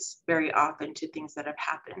ways very often to things that have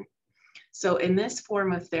happened. So in this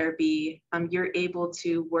form of therapy, you're able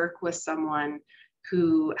to work with someone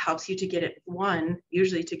who helps you to get it,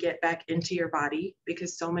 usually to get back into your body,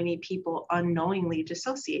 because so many people unknowingly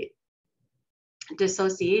dissociate.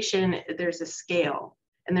 Dissociation, there's a scale,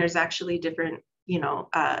 and there's actually different,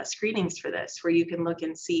 screenings for this, where you can look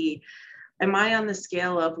and see, am I on the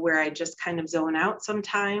scale of where I just kind of zone out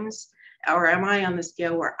sometimes, or am I on the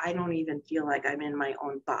scale where I don't even feel like I'm in my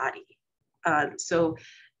own body?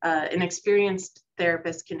 An experienced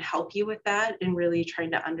therapist can help you with that and really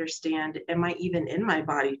trying to understand, am I even in my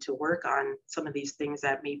body to work on some of these things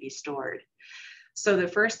that may be stored? So the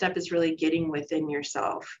first step is really getting within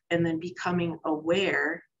yourself and then becoming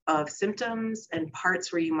aware of symptoms and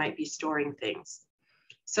parts where you might be storing things.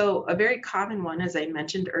 So a very common one, as I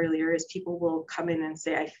mentioned earlier, is people will come in and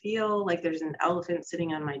say, I feel like there's an elephant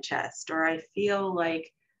sitting on my chest, or I feel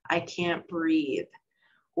like I can't breathe.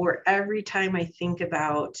 Or every time I think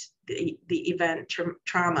about the event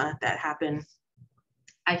trauma that happened,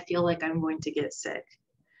 I feel like I'm going to get sick.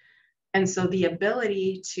 And so the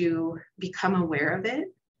ability to become aware of it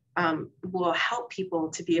will help people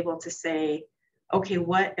to be able to say, okay,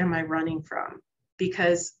 what am I running from?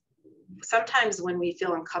 Because sometimes when we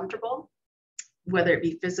feel uncomfortable, whether it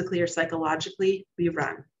be physically or psychologically, we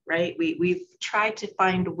run, right? We've tried to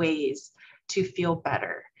find ways to feel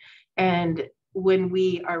better. And when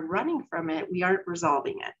we are running from it, we aren't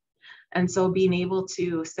resolving it. And so being able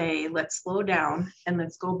to say, let's slow down and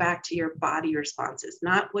let's go back to your body responses,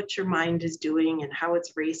 not what your mind is doing and how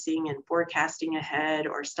it's racing and forecasting ahead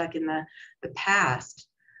or stuck in the past.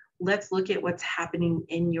 Let's look at what's happening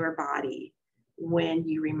in your body when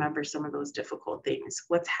you remember some of those difficult things,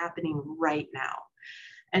 what's happening right now.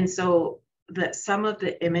 And so some of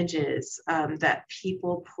the images that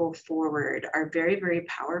people pull forward are very, very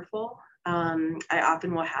powerful. I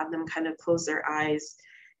often will have them kind of close their eyes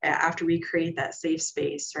after we create that safe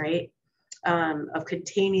space, right? Of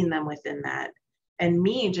containing them within that. And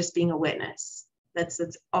me just being a witness. That's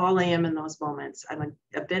all I am in those moments. I'm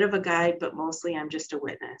a bit of a guide, but mostly I'm just a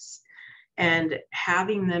witness. And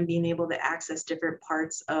having them being able to access different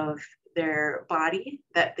parts of their body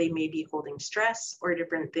that they may be holding stress or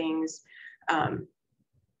different things.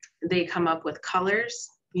 They come up with colors.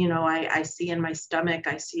 You know, I see in my stomach,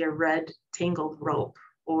 I see a red tangled rope,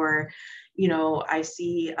 or, you know, I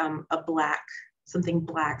see something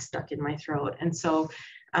black stuck in my throat. And so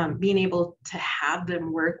being able to have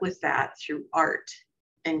them work with that through art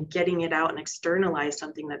and getting it out and externalize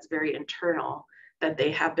something that's very internal that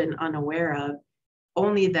they have been unaware of,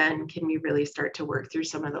 only then can we really start to work through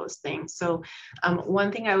some of those things. So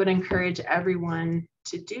one thing I would encourage everyone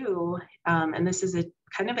to do, and this is a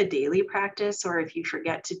kind of a daily practice, or if you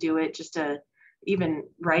forget to do it, just even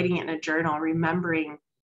writing it in a journal, remembering,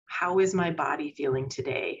 how is my body feeling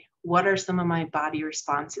today? What are some of my body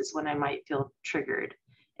responses when I might feel triggered?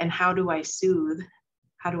 And how do I soothe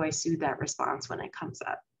that response when it comes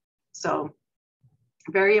up? So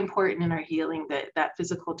very important in our healing, that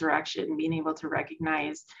physical direction, being able to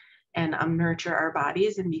recognize and nurture our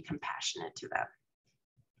bodies and be compassionate to them.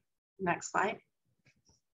 Next slide.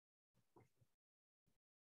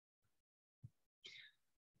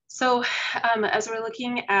 So as we're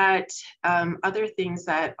looking at other things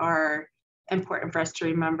that are important for us to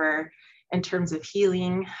remember in terms of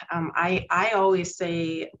healing, I always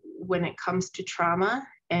say, when it comes to trauma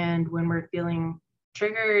and when we're feeling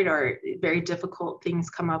triggered or very difficult things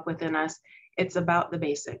come up within us, it's about the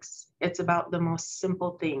basics. It's about the most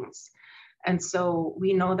simple things. And so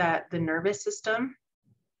we know that the nervous system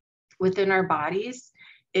within our bodies,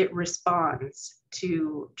 it responds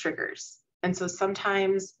to triggers. And so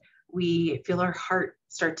sometimes we feel our heart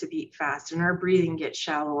start to beat fast and our breathing gets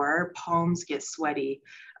shallow, or our palms get sweaty.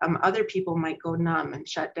 Other people might go numb and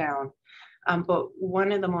shut down. But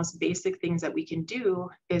one of the most basic things that we can do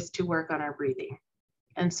is to work on our breathing.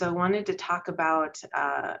 And so I wanted to talk about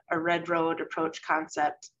a red road approach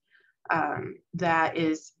concept that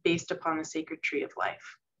is based upon the sacred tree of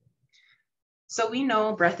life. So we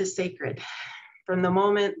know breath is sacred. From the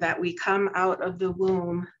moment that we come out of the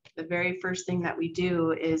womb, the very first thing that we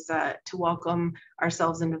do is to welcome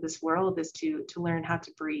ourselves into this world, is to learn how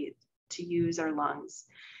to breathe, to use our lungs.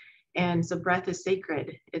 And so breath is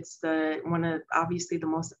sacred. It's one of obviously the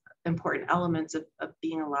most important elements of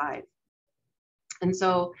being alive. And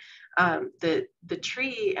so the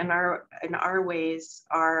tree in our ways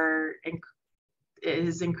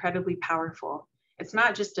is incredibly powerful. It's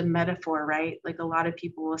not just a metaphor, right? Like a lot of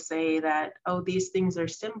people will say that, oh, these things are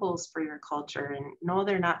symbols for your culture. And no,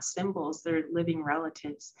 they're not symbols, they're living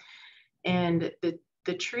relatives. And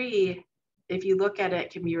the tree, if you look at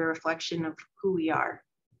it, can be a reflection of who we are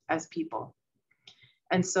as people.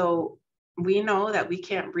 And so we know that we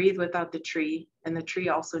can't breathe without the tree, and the tree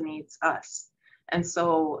also needs us. And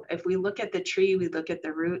so if we look at the tree, we look at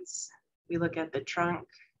the roots, we look at the trunk,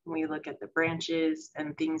 we look at the branches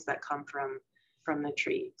and things that come from the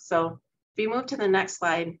tree. So if we move to the next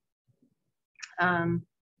slide, I'm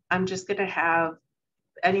just going to have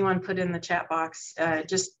anyone put in the chat box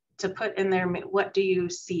just to put in there, what do you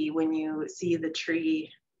see when you see the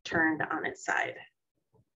tree turned on its side?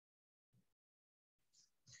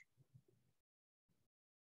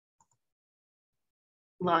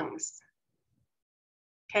 Lungs.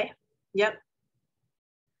 Okay, yep.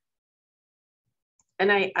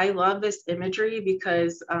 And I love this imagery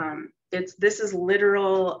because this is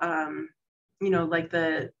literal, you know, like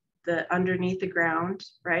the underneath the ground,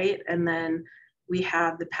 right? And then we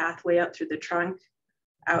have the pathway up through the trunk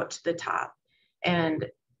out to the top. And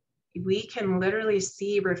we can literally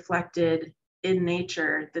see reflected in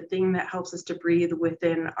nature the thing that helps us to breathe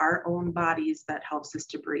within our own bodies, that helps us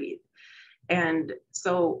to breathe. And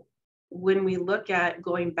so when we look at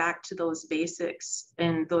going back to those basics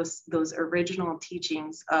and those original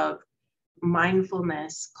teachings of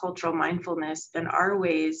mindfulness, cultural mindfulness, in our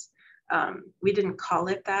ways, we didn't call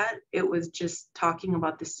it that. It was just talking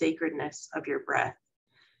about the sacredness of your breath.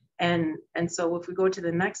 And so if we go to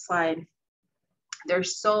the next slide,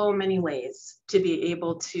 there's so many ways to be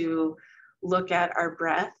able to look at our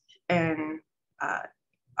breath and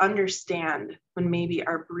understand when maybe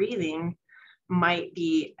our breathing might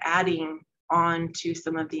be adding on to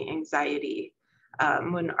some of the anxiety.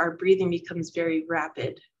 When our breathing becomes very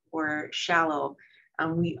rapid or shallow,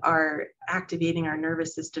 we are activating our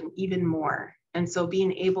nervous system even more. And so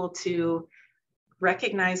being able to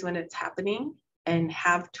recognize when it's happening and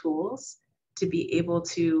have tools to be able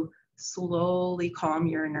to slowly calm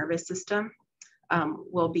your nervous system can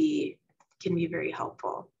be very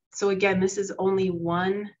helpful. So again, this is only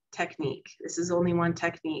one technique.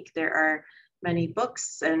 There are many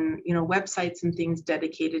books and websites and things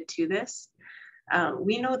dedicated to this.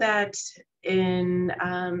 We know that in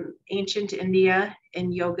ancient India,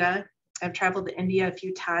 in yoga, I've traveled to India a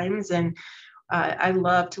few times, and I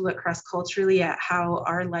love to look cross-culturally at how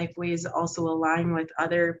our lifeways also align with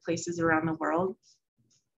other places around the world.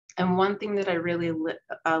 And one thing that I really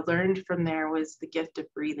learned from there was the gift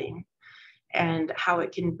of breathing and how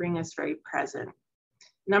it can bring us very present.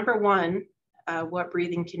 Number one, what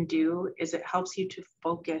breathing can do is it helps you to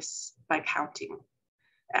focus by counting.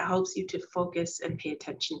 It helps you to focus and pay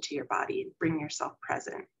attention to your body and bring yourself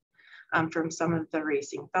present from some of the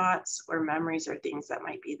racing thoughts or memories or things that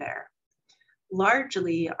might be there.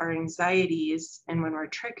 Largely, our anxieties and when we're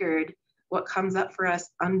triggered, what comes up for us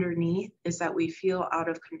underneath is that we feel out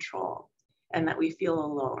of control and that we feel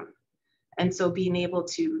alone. And so being able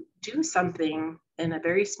to do something in a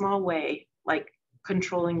very small way, like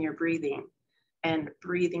controlling your breathing and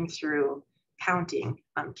breathing through counting,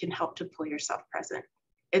 can help to pull yourself present.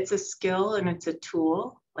 It's a skill and it's a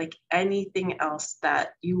tool, like anything else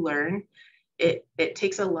that you learn. It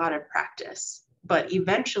takes a lot of practice, but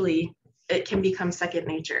eventually it can become second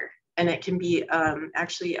nature, and it can be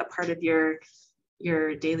actually a part of your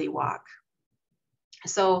daily walk.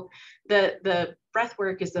 So the breath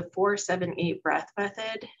work is the 4-7-8 breath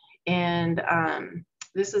method, and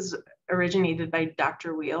this is originated by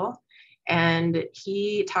Dr. Wheel, and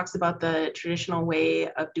he talks about the traditional way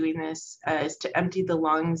of doing this is to empty the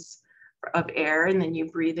lungs of air, and then you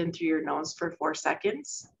breathe in through your nose for 4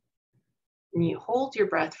 seconds, and you hold your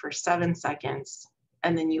breath for 7 seconds,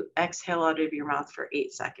 and then you exhale out of your mouth for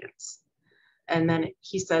 8 seconds. And then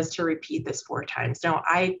he says to repeat this 4 times. Now,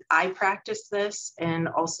 I practice this and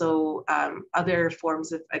also other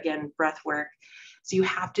forms of, again, breath work. So you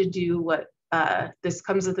have to do what, this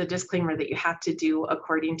comes with a disclaimer that you have to do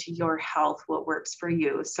according to your health, what works for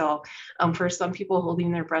you. So for some people,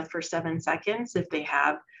 holding their breath for 7 seconds, if they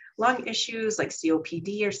have lung issues like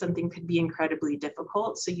COPD or something, could be incredibly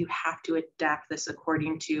difficult. So you have to adapt this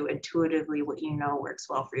according to intuitively what you know works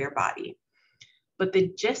well for your body. But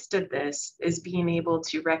the gist of this is being able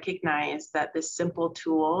to recognize that this simple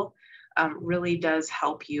tool really does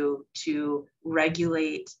help you to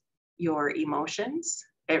regulate your emotions.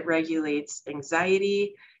 It regulates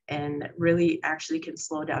anxiety and really actually can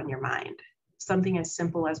slow down your mind. Something as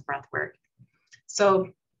simple as breath work. So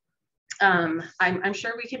I'm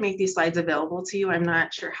sure we can make these slides available to you. I'm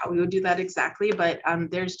not sure how we would do that exactly, but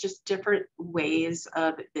there's just different ways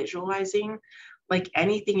of visualizing. Like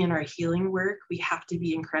anything in our healing work, we have to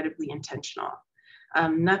be incredibly intentional.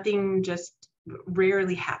 Nothing just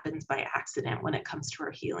rarely happens by accident when it comes to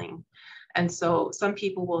our healing. And so some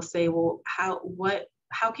people will say, well,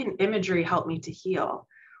 how can imagery help me to heal?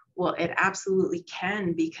 Well, it absolutely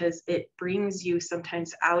can, because it brings you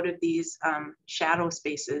sometimes out of these shadow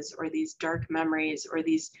spaces or these dark memories or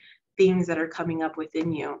these things that are coming up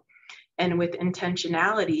within you. And with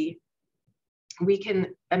intentionality, we can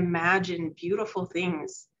imagine beautiful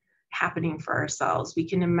things happening for ourselves. We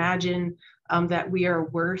can imagine that we are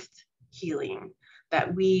worth healing,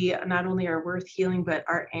 that we not only are worth healing, but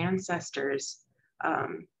our ancestors,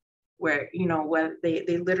 where, you know, where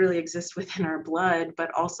they literally exist within our blood, but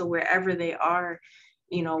also wherever they are,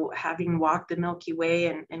 you know, having walked the Milky Way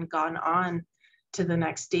and gone on to the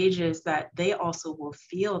next stages, that they also will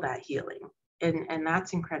feel that healing. And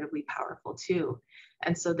that's incredibly powerful too.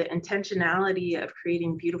 And so the intentionality of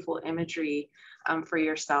creating beautiful imagery for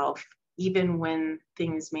yourself, even when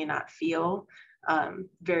things may not feel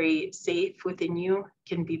very safe within you,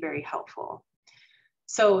 can be very helpful.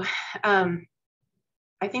 So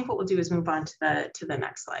I think what we'll do is move on to the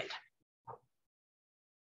next slide.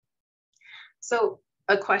 So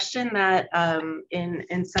a question that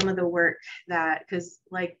in some of the work that, because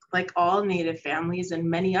like all Native families and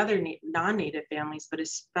many other non-Native families, but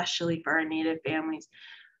especially for our Native families,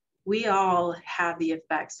 we all have the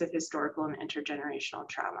effects of historical and intergenerational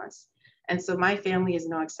traumas. And so my family is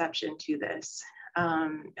no exception to this.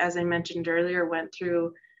 As I mentioned earlier, went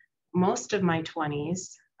through most of my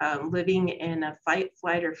 20s living in a fight,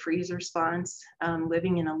 flight, or freeze response,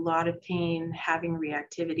 living in a lot of pain, having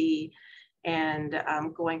reactivity, and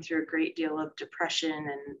going through a great deal of depression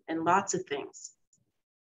and lots of things.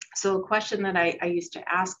 So a question that I used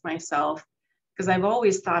to ask myself, because I've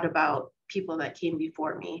always thought about people that came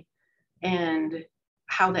before me and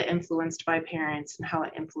how that influenced my parents and how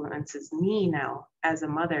it influences me now as a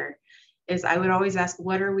mother, is I would always ask,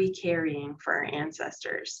 what are we carrying for our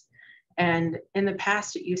ancestors? And in the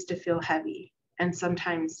past, it used to feel heavy. And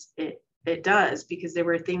sometimes it does, because there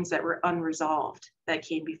were things that were unresolved that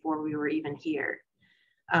came before we were even here.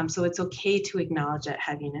 So it's okay to acknowledge that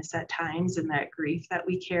heaviness at times and that grief that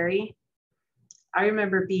we carry. I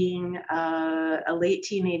remember being a late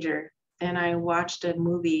teenager, and I watched a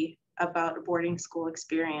movie about a boarding school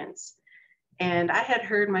experience. And I had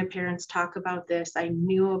heard my parents talk about this. I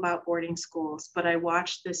knew about boarding schools, but I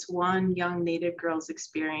watched this one young Native girl's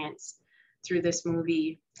experience through this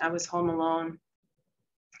movie. I was home alone.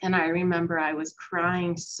 And I remember I was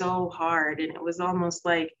crying so hard, and it was almost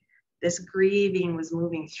like this grieving was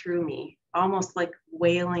moving through me, almost like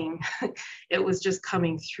wailing. It was just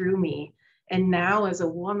coming through me. And now as a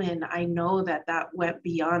woman, I know that that went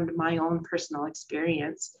beyond my own personal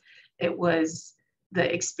experience. It was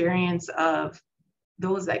the experience of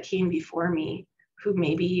those that came before me who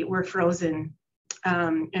maybe were frozen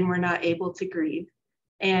and were not able to grieve.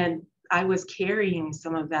 And I was carrying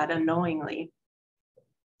some of that unknowingly.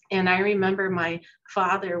 And I remember my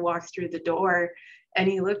father walked through the door and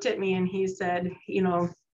he looked at me and he said, you know,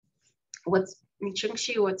 what's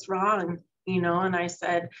wrong? You know, and I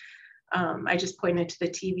said, I just pointed to the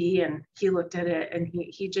TV and he looked at it and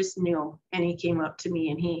he just knew, and he came up to me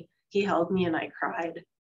and he held me and I cried.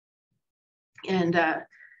 And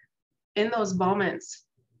in those moments,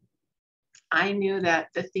 I knew that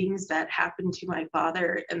the things that happened to my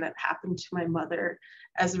father and that happened to my mother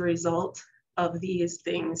as a result of these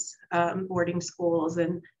things, boarding schools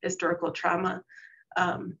and historical trauma,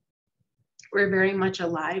 were very much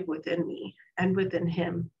alive within me and within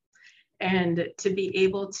him. And to be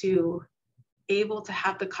able to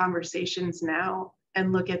have the conversations now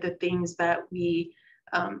and look at the things that we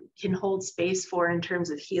can hold space for in terms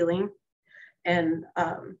of healing and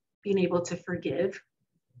being able to forgive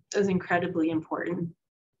is incredibly important.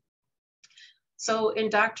 So in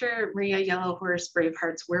Dr. Maria Yellow Horse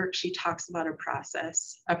Braveheart's work, she talks about a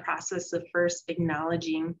process of first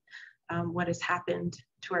acknowledging what has happened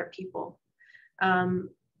to our people.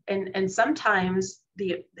 And sometimes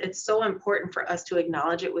it's so important for us to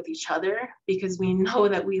acknowledge it with each other, because we know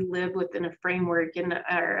that we live within a framework in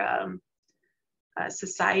our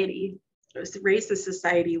society, racist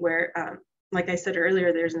society, where, like I said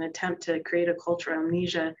earlier, there's an attempt to create a cultural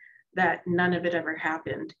amnesia that none of it ever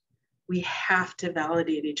happened. We have to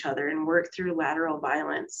validate each other and work through lateral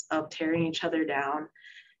violence of tearing each other down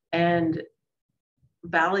and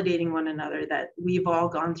validating one another that we've all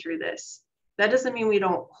gone through this. That doesn't mean we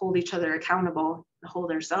don't hold each other accountable,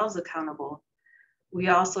 hold ourselves accountable. We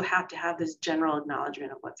also have to have this general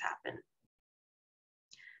acknowledgement of what's happened.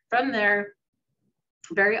 From there,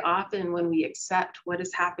 very often when we accept what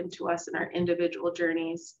has happened to us in our individual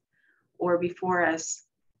journeys or before us,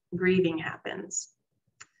 grieving happens.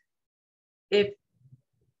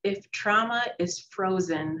 If trauma is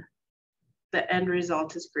frozen, the end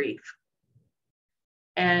result is grief.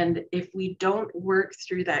 And if we don't work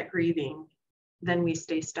through that grieving, then we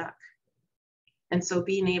stay stuck. And so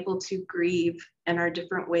being able to grieve in our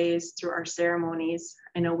different ways through our ceremonies,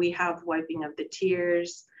 I know we have wiping of the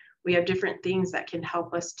tears, we have different things that can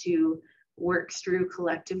help us to work through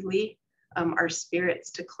collectively our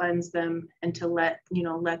spirits, to cleanse them and to let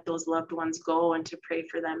those loved ones go and to pray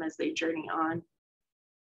for them as they journey on.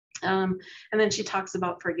 And then she talks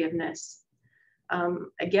about forgiveness.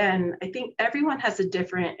 Again, I think everyone has a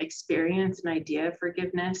different experience and idea of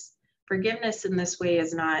forgiveness. Forgiveness in this way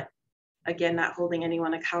is not, again, not holding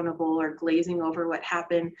anyone accountable or glazing over what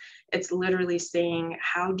happened. It's literally saying,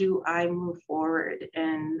 how do I move forward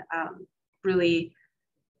and really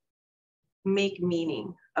make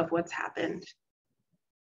meaning of what's happened?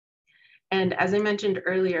 And as I mentioned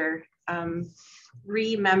earlier,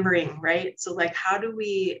 remembering, right? So like, how do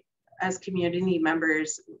we, as community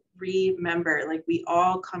members, remember, like we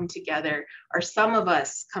all come together, or some of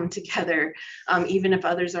us come together, even if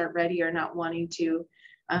others aren't ready or not wanting to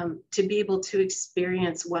be able to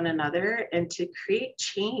experience one another and to create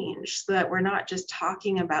change, so that we're not just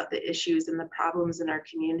talking about the issues and the problems in our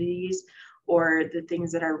communities or the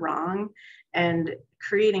things that are wrong, and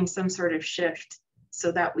creating some sort of shift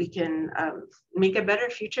so that we can make a better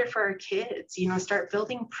future for our kids, start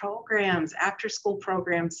building programs, after school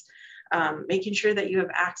programs, making sure that you have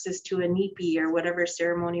access to a NEPI or whatever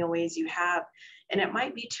ceremonial ways you have. And it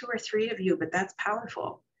might be 2 or 3 of you, but that's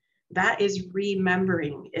powerful. That is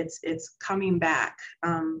remembering. It's coming back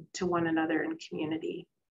to one another in community.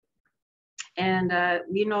 And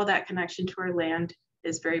we know that connection to our land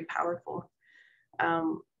is very powerful.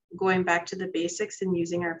 Going back to the basics and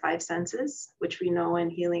using our 5 senses, which we know in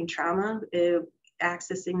healing trauma,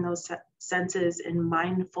 accessing those senses in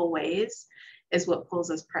mindful ways is what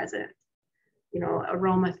pulls us present.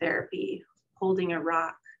 Aromatherapy, holding a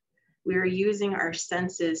rock. We are using our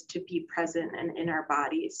senses to be present and in our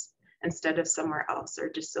bodies instead of somewhere else, or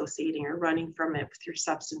dissociating or running from it through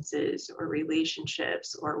substances or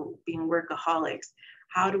relationships or being workaholics.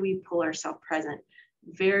 How do we pull ourselves present?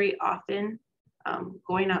 Very often,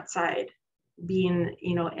 going outside, being,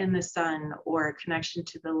 you know, in the sun or connection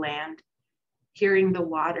to the land, hearing the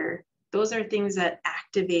water. Those are things that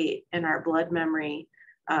activate in our blood memory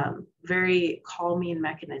very calming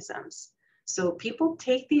mechanisms. So people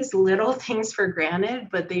take these little things for granted,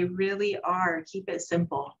 but they really are. Keep it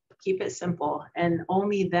simple. Keep it simple. And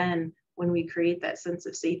only then, when we create that sense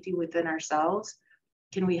of safety within ourselves,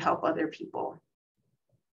 can we help other people.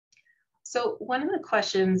 So one of the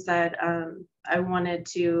questions that I wanted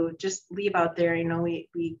to just leave out there, I know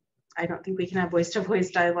I don't think we can have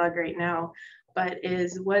voice-to-voice dialogue right now, but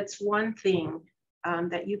is what's one thing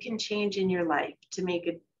that you can change in your life to make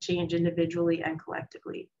a change individually and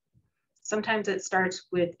collectively? Sometimes it starts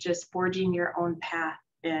with just forging your own path,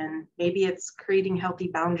 and maybe it's creating healthy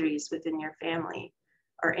boundaries within your family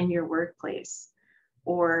or in your workplace,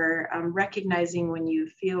 or recognizing when you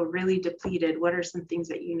feel really depleted, what are some things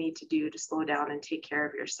that you need to do to slow down and take care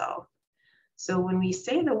of yourself? So when we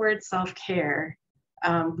say the word self-care,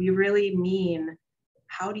 we really mean,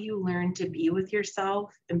 how do you learn to be with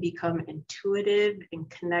yourself and become intuitive and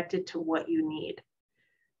connected to what you need?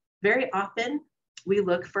 Very often, we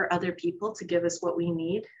look for other people to give us what we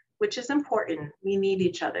need, which is important. We need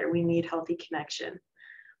each other. We need healthy connection.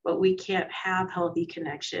 But we can't have healthy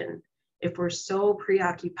connection if we're so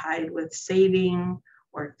preoccupied with saving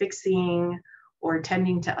or fixing or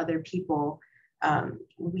tending to other people.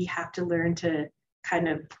 We have to learn to kind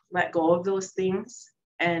of let go of those things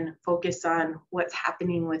and focus on what's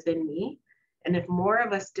happening within me. And if more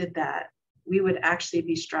of us did that, we would actually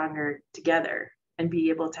be stronger together and be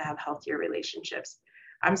able to have healthier relationships.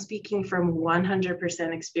 I'm speaking from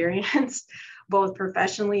 100% experience, both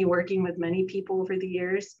professionally working with many people over the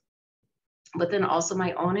years, but then also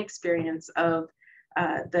my own experience of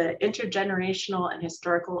the intergenerational and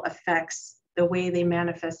historical effects. The way they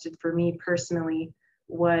manifested for me personally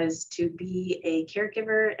was to be a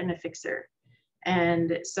caregiver and a fixer.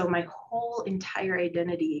 And so my whole entire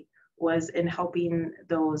identity was in helping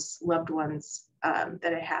those loved ones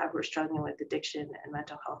that I have who are struggling with addiction and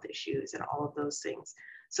mental health issues and all of those things.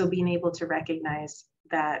 So being able to recognize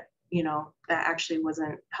that, you know, that actually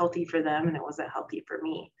wasn't healthy for them and it wasn't healthy for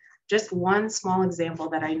me. Just one small example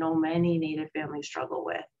that I know many Native families struggle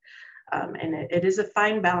with. And it is a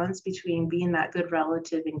fine balance between being that good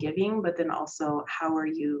relative and giving, but then also how are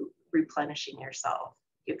you replenishing yourself?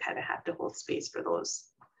 You kind of have to hold space for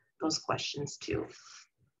those questions too.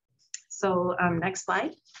 So next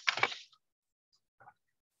slide.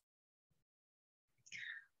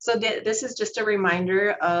 So this is just a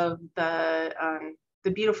reminder of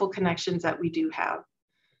the beautiful connections that we do have.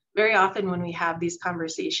 Very often when we have these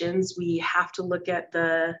conversations, we have to look at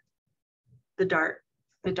the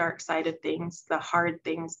dark side of things, the hard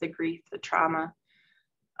things, the grief, the trauma.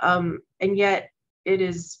 And yet it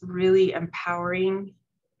is really empowering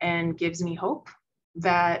and gives me hope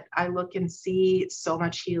that I look and see so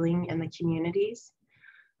much healing in the communities.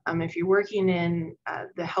 If you're working in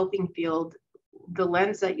the helping field, the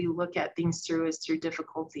lens that you look at things through is through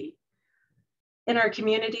difficulty. In our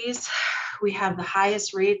communities, we have the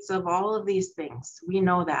highest rates of all of these things. We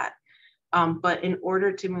know that. But in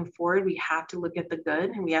order to move forward, we have to look at the good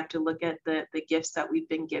and we have to look at the gifts that we've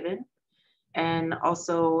been given. And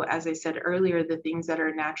also, as I said earlier, the things that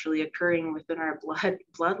are naturally occurring within our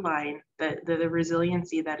bloodline, the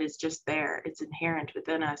resiliency that is just there, it's inherent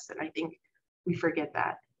within us. And I think we forget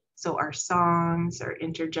that. So our songs, our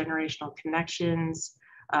intergenerational connections,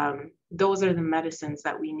 those are the medicines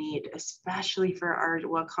that we need, especially for our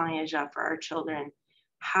Wakayaja, for our children.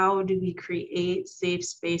 How do we create safe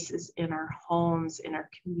spaces in our homes, in our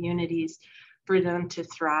communities, for them to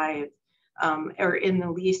thrive? Or in the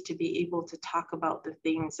least to be able to talk about the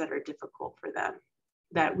things that are difficult for them,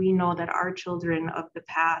 that we know that our children of the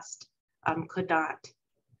past could not.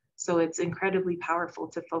 So it's incredibly powerful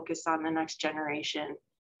to focus on the next generation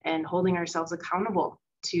and holding ourselves accountable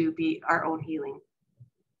to be our own healing.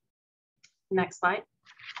 Next slide.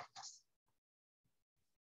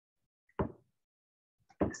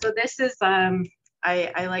 So this is, I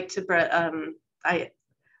like to,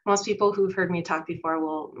 most people who've heard me talk before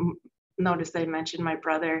will notice that I mentioned my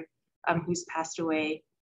brother who's passed away.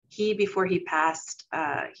 Before he passed,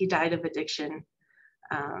 he died of addiction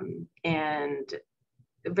and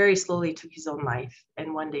very slowly took his own life.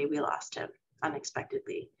 And one day we lost him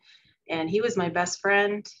unexpectedly. And he was my best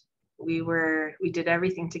friend. We did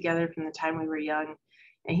everything together from the time we were young.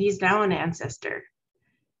 And he's now an ancestor.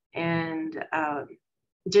 And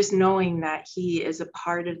just knowing that he is a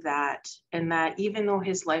part of that, and that even though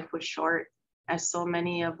his life was short, as so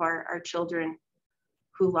many of our children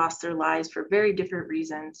who lost their lives for very different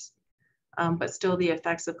reasons, but still the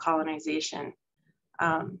effects of colonization.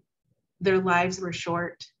 their lives were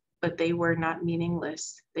short, but they were not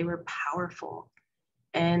meaningless. They were powerful,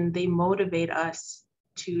 and they motivate us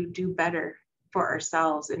to do better for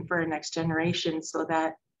ourselves and for our next generation, so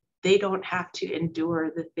that they don't have to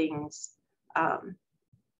endure the things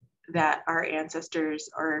that our ancestors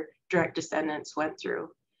or direct descendants went through.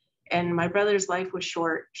 And my brother's life was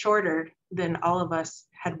shorter than all of us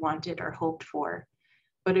had wanted or hoped for,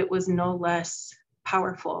 but it was no less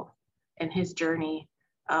powerful in his journey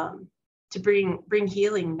to bring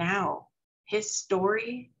healing now. His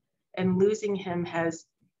story and losing him has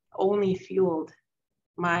only fueled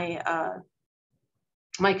my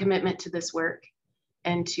my commitment to this work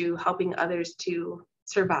and to helping others to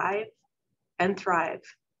survive and thrive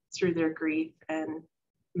through their grief and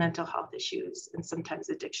mental health issues and sometimes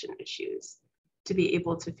addiction issues, to be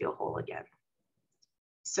able to feel whole again.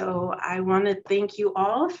 So I want to thank you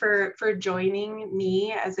all for joining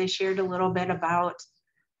me as I shared a little bit about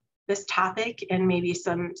this topic and maybe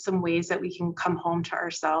some ways that we can come home to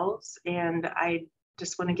ourselves. And I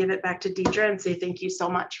just want to give it back to Deidre and say thank you so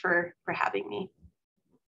much for having me.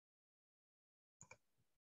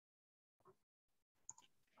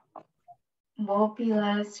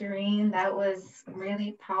 Wopila, Serene, that was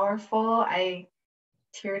really powerful. I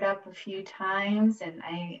teared up a few times, and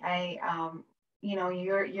I you know,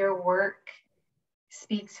 your work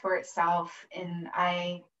speaks for itself, and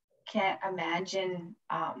I can't imagine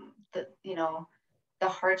the, you know, the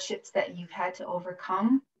hardships that you've had to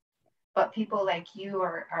overcome. But people like you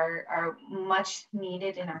are much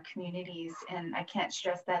needed in our communities, and I can't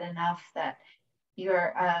stress that enough, that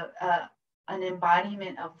you're an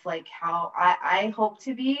embodiment of like how I hope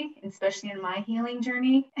to be, especially in my healing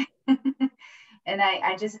journey. And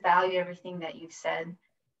I just value everything that you've said.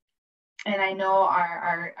 And I know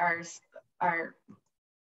our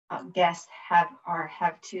guests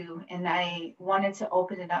have too. And I wanted to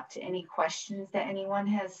open it up to any questions that anyone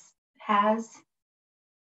has.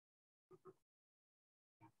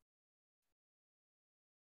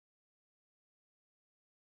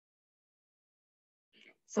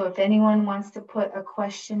 So if anyone wants to put a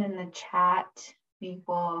question in the chat, we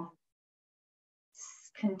will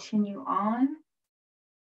continue on.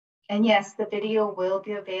 And yes, the video will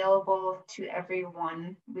be available to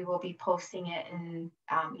everyone. We will be posting it in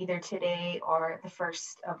either today or the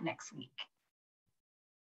first of next week.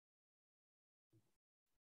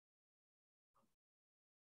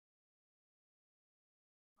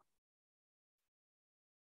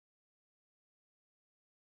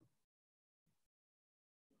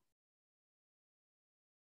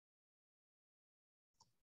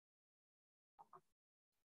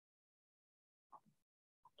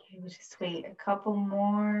 We'll just wait a couple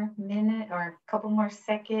more minutes or a couple more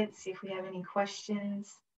seconds, see if we have any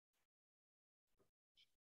questions.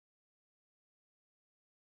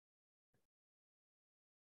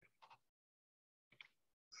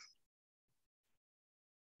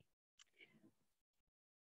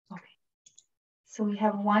 Okay, so we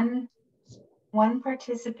have one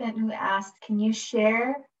participant who asked, can you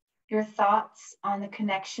share your thoughts on the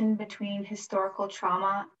connection between historical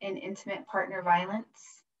trauma and intimate partner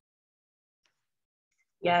violence?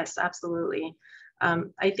 Yes, absolutely.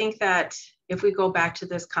 I think that if we go back to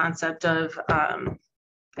this concept of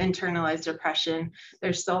internalized oppression,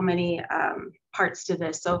 there's so many parts to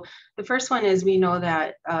this. So the first one is, we know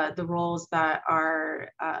that the roles that are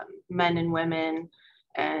men and women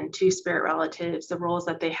and two-spirit relatives, the roles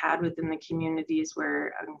that they had within the communities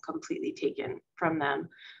were completely taken from them.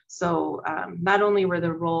 So not only were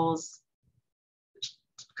the roles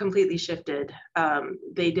completely shifted,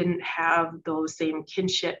 they didn't have those same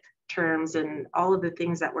kinship terms and all of the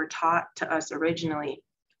things that were taught to us originally.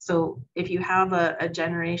 So if you have a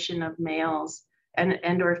generation of males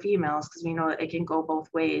and or females, because we know it can go both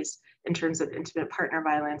ways in terms of intimate partner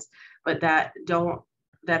violence, but that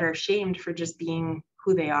are shamed for just being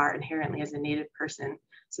who they are inherently as a Native person.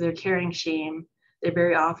 So they're carrying shame. They're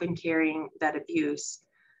very often carrying that abuse.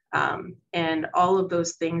 And all of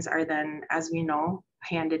those things are then, as we know,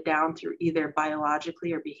 handed down through either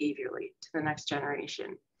biologically or behaviorally to the next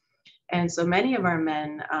generation. And so many of our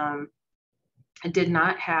men did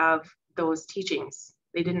not have those teachings.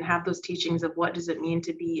 They didn't have those teachings of what does it mean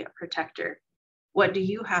to be a protector? What do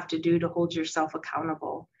you have to do to hold yourself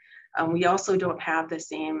accountable? We also don't have the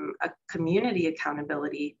same community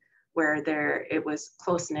accountability where it was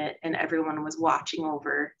close-knit and everyone was watching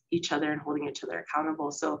over each other and holding each other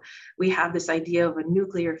accountable. So we have this idea of a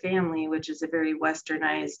nuclear family, which is a very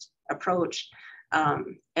westernized approach.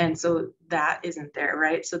 And so that isn't there,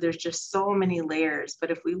 right? So there's just so many layers. But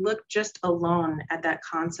if we look just alone at that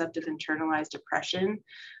concept of internalized oppression,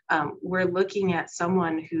 we're looking at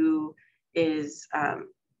someone who is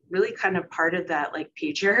really kind of part of that like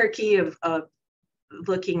patriarchy of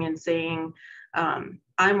looking and saying,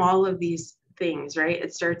 I'm all of these things, right?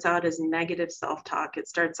 It starts out as negative self-talk. It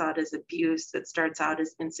starts out as abuse. It starts out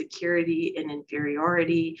as insecurity and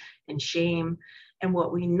inferiority and shame. And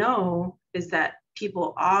what we know is that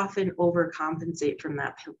people often overcompensate from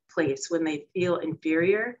that place. When they feel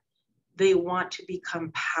inferior, they want to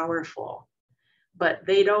become powerful, but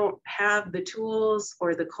they don't have the tools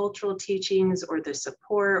or the cultural teachings or the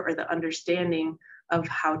support or the understanding of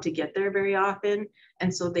how to get there very often.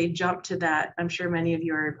 And so they jump to that. I'm sure many of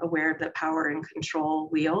you are aware of the power and control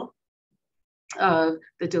wheel of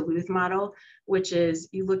the Duluth model, which is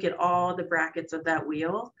you look at all the brackets of that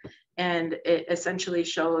wheel and it essentially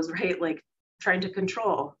shows, right, like trying to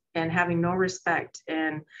control and having no respect.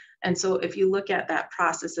 And so if you look at that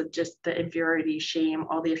process of just the inferiority, shame,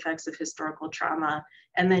 all the effects of historical trauma,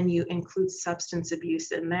 and then you include substance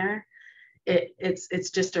abuse in there, it's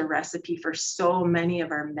just a recipe for so many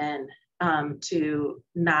of our men to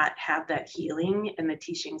not have that healing and the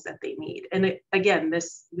teachings that they need. And again,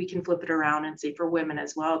 this, we can flip it around and say for women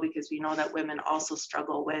as well, because we know that women also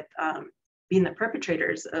struggle with being the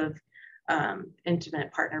perpetrators of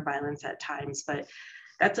intimate partner violence at times. But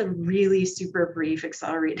that's a really super brief,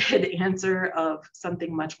 accelerated answer of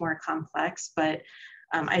something much more complex. But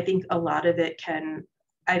I think a lot of it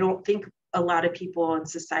I don't think a lot of people in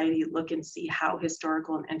society look and see how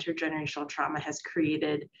historical and intergenerational trauma has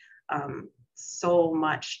created so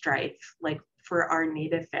much strife, like for our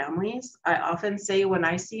Native families. I often say when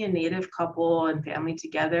I see a Native couple and family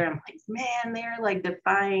together, I'm like, man, they're like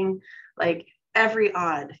defying like every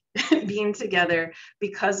odd being together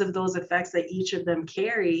because of those effects that each of them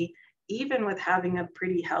carry. Even with having a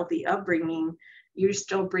pretty healthy upbringing, you're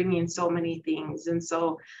still bringing so many things. And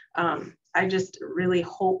so I just really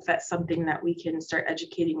hope that something that we can start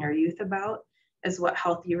educating our youth about is what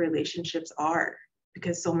healthy relationships are,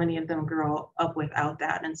 because so many of them grow up without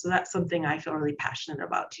that. And so that's something I feel really passionate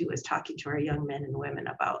about too, is talking to our young men and women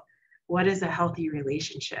about what is a healthy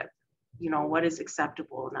relationship, you know, what is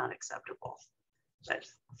acceptable, not acceptable. But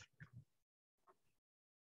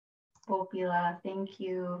Popila, thank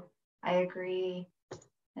you. I agree.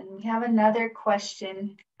 And we have another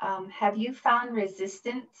question. Have you found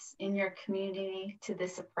resistance in your community to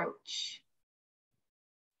this approach?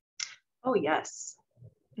 Oh, yes.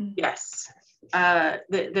 Mm-hmm. Yes.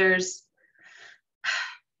 There's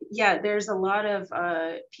a lot of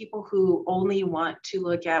people who only want to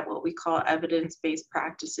look at what we call evidence-based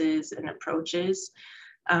practices and approaches.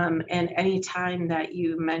 And anytime that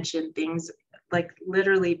you mention things, like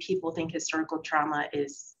literally people think historical trauma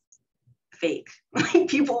is fake. Like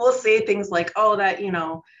people will say things like, oh, that, you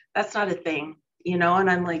know, that's not a thing, you know, and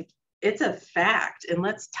I'm like, it's a fact, and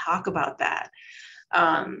let's talk about that.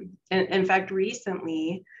 And in fact,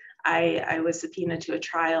 recently, I was subpoenaed to a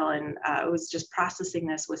trial, and I was just processing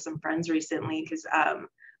this with some friends recently because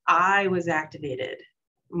I was activated.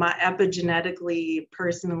 Epigenetically,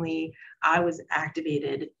 personally, I was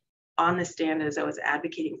activated on the stand as I was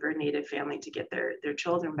advocating for a Native family to get their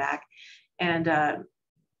children back. And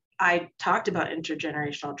I talked about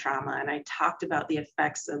intergenerational trauma, and I talked about the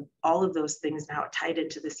effects of all of those things and how it tied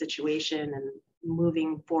into the situation and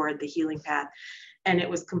moving forward the healing path. And it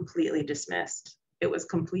was completely dismissed. It was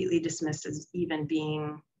completely dismissed as even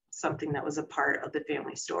being something that was a part of the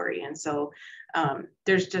family story. And so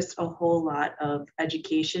there's just a whole lot of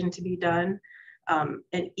education to be done.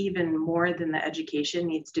 And even more than the education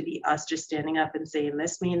needs to be us just standing up and saying,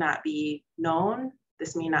 this may not be known,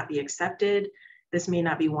 this may not be accepted, this may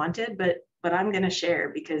not be wanted, but I'm going to share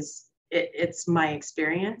because it's my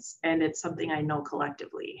experience and it's something I know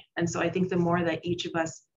collectively. And so I think the more that each of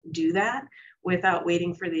us do that without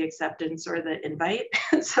waiting for the acceptance or the invite,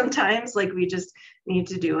 sometimes like we just need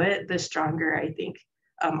to do it, the stronger I think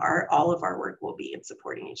all of our work will be in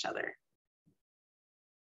supporting each other.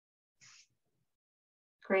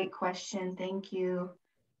 Great question, thank you.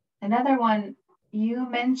 Another one, you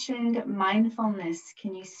mentioned mindfulness.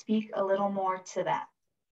 Can you speak a little more to that?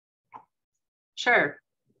 Sure.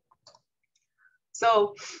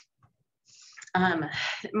 So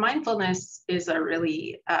mindfulness is a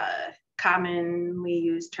really commonly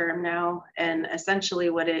used term now. And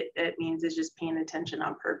essentially what it means is just paying attention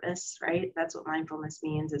on purpose, right? That's what mindfulness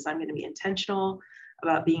means, is I'm going to be intentional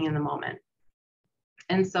about being in the moment.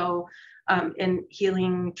 And so in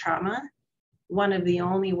healing trauma, one of the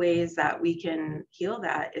only ways that we can heal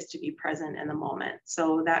that is to be present in the moment.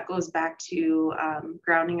 So that goes back to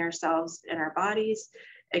grounding ourselves in our bodies.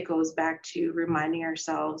 It goes back to reminding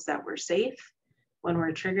ourselves that we're safe when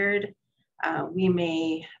we're triggered. we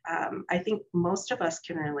may, I think most of us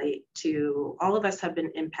can relate to, all of us have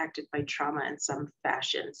been impacted by trauma in some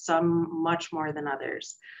fashion, some much more than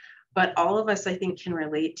others. But all of us, I think, can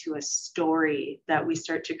relate to a story that we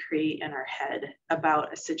start to create in our head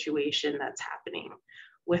about a situation that's happening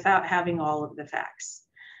without having all of the facts.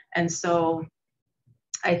 And so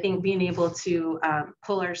I think being able to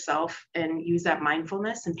pull ourselves and use that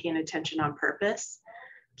mindfulness and paying attention on purpose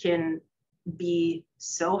can be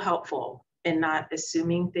so helpful in not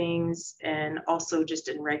assuming things, and also just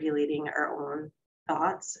in regulating our own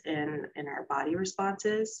thoughts and our body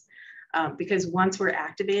responses. Because once we're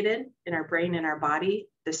activated in our brain and our body,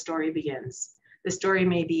 the story begins. The story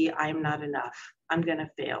may be, I'm not enough, I'm gonna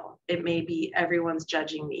fail. It may be everyone's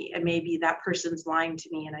judging me. It may be that person's lying to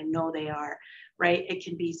me and I know they are, right? It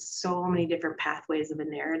can be so many different pathways of a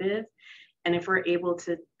narrative. And if we're able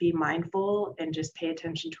to be mindful and just pay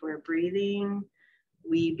attention to our breathing,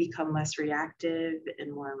 we become less reactive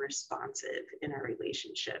and more responsive in our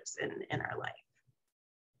relationships and in our life.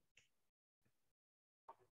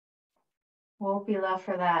 Well, Bila,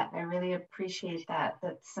 for that, I really appreciate that.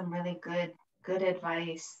 That's some really good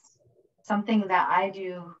advice. Something that I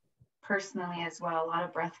do personally as well, a lot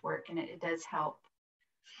of breath work, and it does help.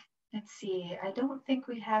 Let's see, I don't think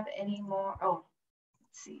we have any more. Oh,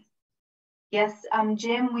 let's see. Yes,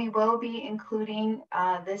 Jim, we will be including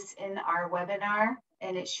this in our webinar,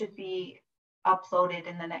 and it should be uploaded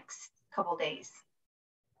in the next couple days.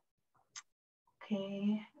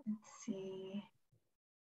 Okay, let's see.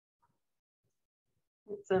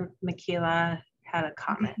 So Michaela had a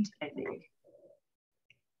comment, I think.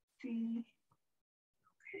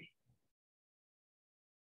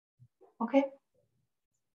 Okay.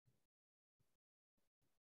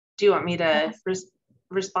 Do you want me to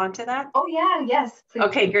respond to that? Oh yeah, yes, please.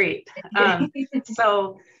 Okay, great.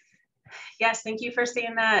 So yes, thank you for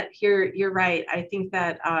saying that. You're right. I think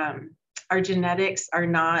that our genetics are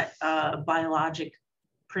not a biologic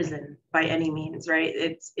prison by any means, right?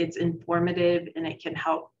 It's informative, and it can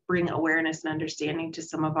help bring awareness and understanding to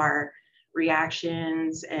some of our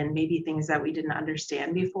reactions and maybe things that we didn't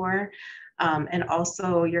understand before. And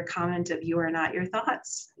also your comment of you are not your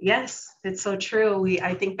thoughts. Yes, it's so true.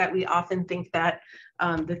 I think that we often think that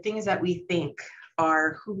the things that we think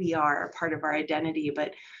are who we are, part of our identity,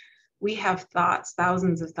 but we have thoughts,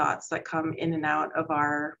 thousands of thoughts that come in and out of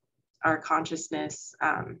our consciousness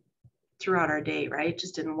throughout our day, right?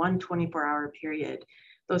 Just in one 24-hour period.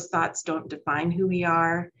 Those thoughts don't define who we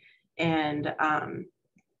are, and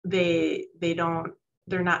they're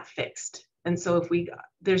not fixed. And so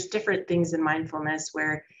there's different things in mindfulness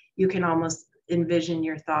where you can almost envision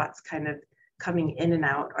your thoughts kind of coming in and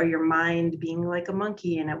out, or your mind being like a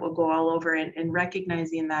monkey and it will go all over, and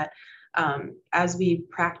recognizing that as we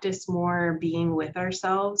practice more being with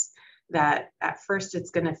ourselves, that at first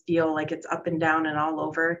it's going to feel like it's up and down and all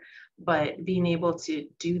over, but being able to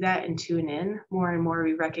do that and tune in more and more,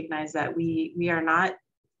 we recognize that we are not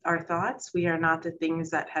our thoughts, we are not the things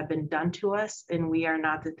that have been done to us, and we are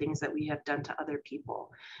not the things that we have done to other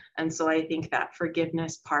people. And so I think that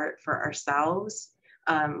forgiveness part for ourselves,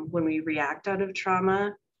 when we react out of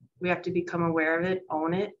trauma, we have to become aware of it,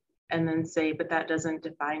 own it, and then say, but that doesn't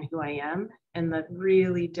define who I am. And the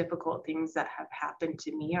really difficult things that have happened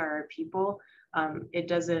to me or our people, it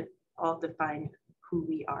doesn't all define who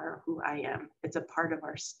we are, who I am. It's a part of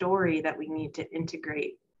our story that we need to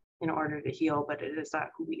integrate in order to heal, but it is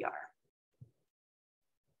not who we are.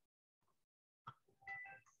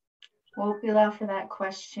 Well, Bila, for that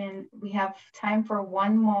question, we have time for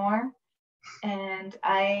one more. And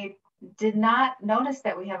I did not notice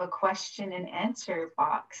that we have a question and answer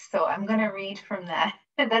box. So I'm going to read from that.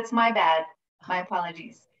 That's my bad. My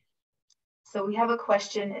apologies. So we have a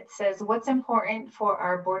question. It says, what's important for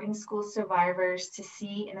our boarding school survivors to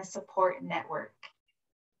see in a support network?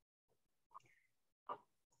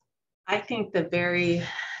 I think the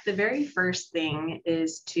very first thing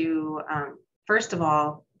is to, first of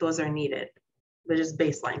all, those are needed. They're just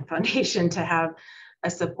baseline foundation to have a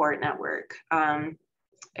support network. And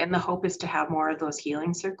the hope is to have more of those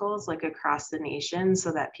healing circles like across the nation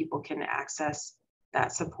so that people can access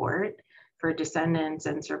that support for descendants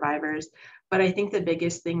and survivors. But I think the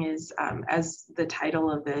biggest thing is, as the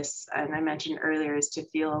title of this, and I mentioned earlier, is to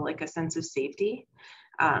feel like a sense of safety.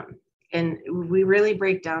 And we really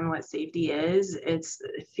break down what safety is. It's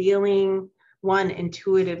feeling, one,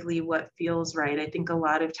 intuitively what feels right. I think a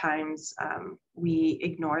lot of times we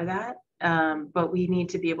ignore that, but we need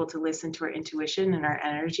to be able to listen to our intuition and our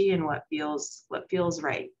energy and what feels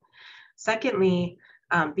right. Secondly,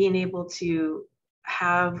 being able to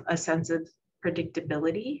have a sense of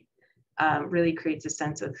predictability. really creates a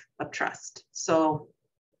sense of trust. So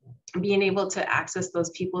being able to access those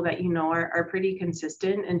people that you know are pretty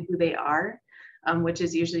consistent in who they are, which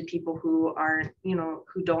is usually people who aren't, you know,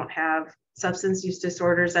 who don't have substance use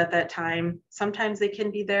disorders at that time. Sometimes they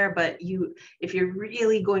can be there, but if you're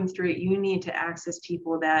really going through it, you need to access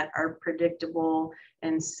people that are predictable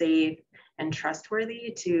and safe and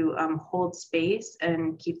trustworthy to hold space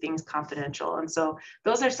and keep things confidential. And so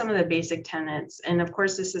those are some of the basic tenets. And of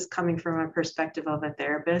course, this is coming from a perspective of a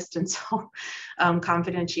therapist. And so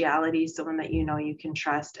confidentiality, someone that you know you can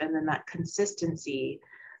trust, and then that consistency.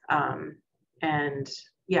 And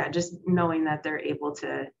yeah, just knowing that they're able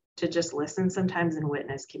to just listen sometimes and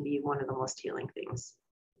witness can be one of the most healing things.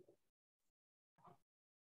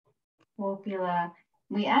 Well, Bila,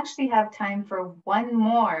 we actually have time for one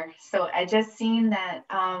more. So I just seen that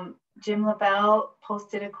Jim LaBelle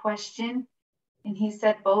posted a question, and he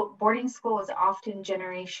said boarding school is often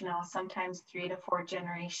generational, sometimes 3 to 4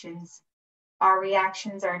 generations. Our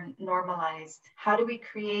reactions are normalized. How do we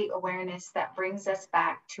create awareness that brings us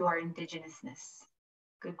back to our indigenousness?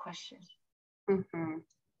 Good question. Mm-hmm.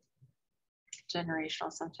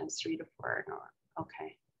 Generational, sometimes 3 to 4. No,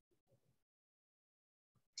 okay.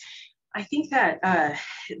 I think that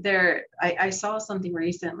I saw something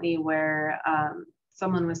recently where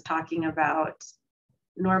someone was talking about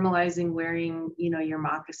normalizing wearing, you know, your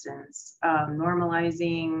moccasins,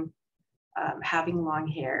 normalizing having long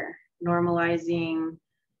hair, normalizing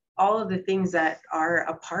all of the things that are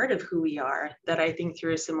a part of who we are, that I think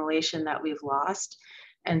through assimilation that we've lost.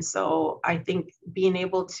 And so I think being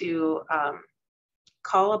able to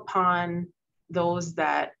call upon those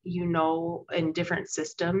that you know in different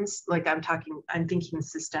systems, like I'm thinking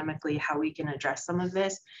systemically how we can address some of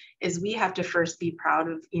this, is we have to first be proud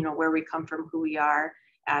of, you know, where we come from, who we are,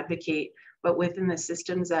 advocate, but within the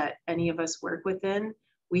systems that any of us work within,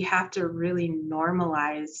 we have to really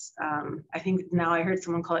normalize. I think now I heard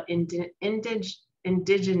someone call it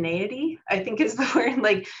indigeneity, I think is the word,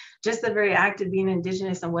 like just the very act of being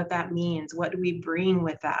indigenous and what that means. What do we bring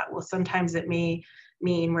with that? Well, sometimes it may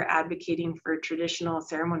mean we're advocating for traditional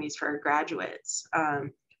ceremonies for our graduates.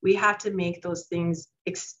 We have to make those things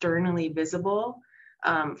externally visible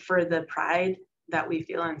for the pride that we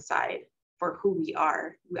feel inside for who we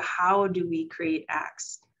are. How do we create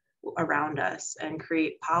acts around us and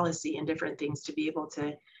create policy and different things to be able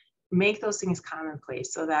to make those things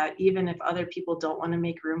commonplace, so that even if other people don't want to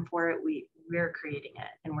make room for it, we're creating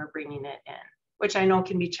it and we're bringing it in, which I know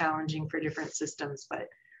can be challenging for different systems, but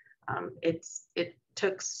it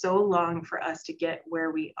took so long for us to get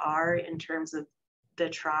where we are in terms of the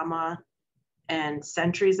trauma and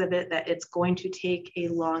centuries of it, that it's going to take a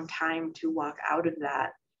long time to walk out of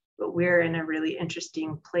that. But we're in a really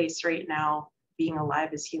interesting place right now, being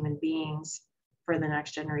alive as human beings for the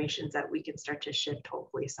next generations, that we can start to shift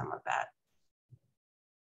hopefully some of that.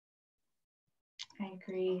 I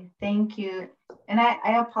agree. Thank you. And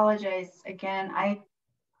I apologize again.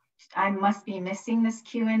 I must be missing this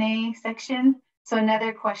Q&A section. So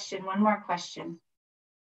another question, one more question.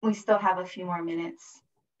 We still have a few more minutes.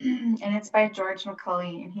 And it's by George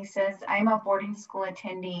McCulley. And he says, I'm a boarding school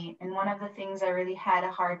attendee, and one of the things I really had a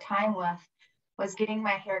hard time with was getting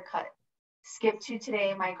my hair cut. Skip to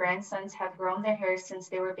today, my grandsons have grown their hair since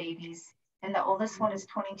they were babies, and the oldest one is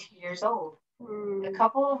 22 years old. A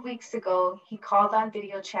couple of weeks ago, he called on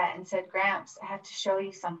video chat and said, Gramps, I have to show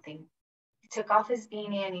you something. He took off his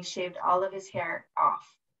beanie and he shaved all of his hair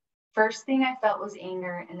off. First thing I felt was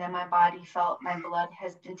anger, and then my body felt my blood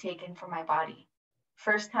has been taken from my body.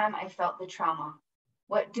 First time I felt the trauma.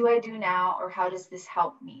 What do I do now, or how does this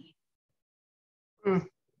help me? Whew.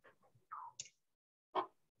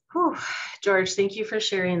 George, thank you for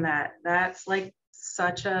sharing that. That's like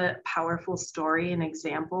such a powerful story and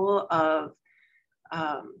example of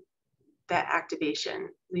that activation.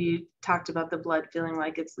 You talked about the blood feeling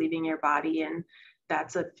like it's leaving your body, and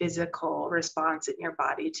that's a physical response in your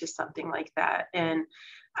body to something like that. And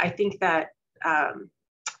I think that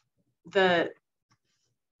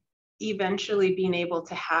eventually being able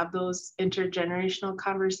to have those intergenerational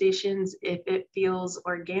conversations, if it feels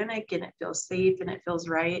organic and it feels safe and it feels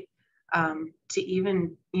right, to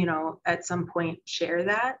even, you know, at some point share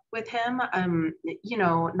that with him, you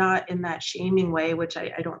know, not in that shaming way, which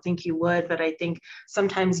I don't think you would, but I think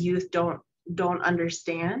sometimes youth don't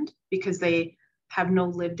understand because they have no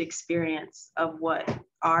lived experience of what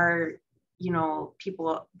our, you know,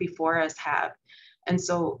 people before us have. And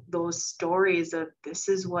so those stories of this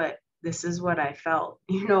is what I felt,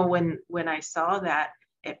 you know, when I saw that,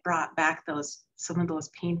 it brought back some of those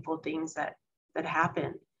painful things that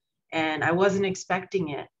happened. And I wasn't expecting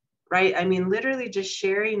it, right? I mean, literally just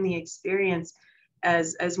sharing the experience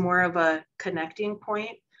as more of a connecting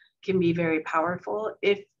point can be very powerful.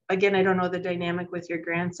 If, again, I don't know the dynamic with your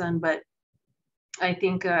grandson, but I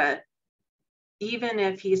think even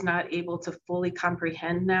if he's not able to fully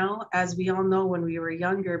comprehend now, as we all know, when we were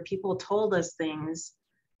younger, people told us things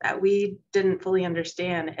that we didn't fully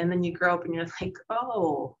understand. And then you grow up and you're like,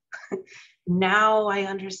 oh, now I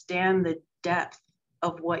understand the depth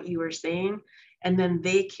of what you were saying. And then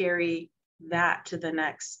they carry that to the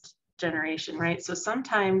next generation, right? So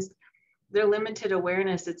sometimes their limited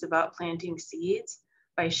awareness, it's about planting seeds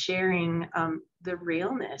by sharing the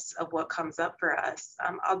realness of what comes up for us.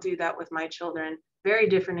 I'll do that with my children. Very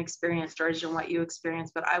different experience, George, than what you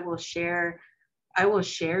experienced, but I will share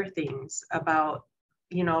things about,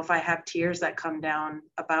 you know, if I have tears that come down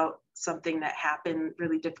about something that happened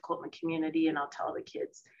really difficult in the community, and I'll tell the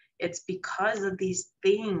kids, it's because of these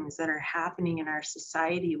things that are happening in our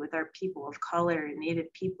society with our people of color and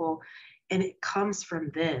Native people. And it comes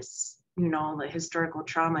from this, you know, the historical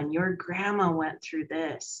trauma, and your grandma went through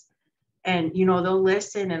this. And, you know, they'll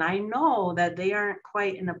listen. And I know that they aren't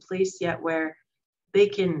quite in a place yet where they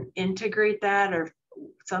can integrate that or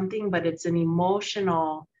something, but it's an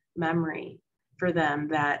emotional memory for them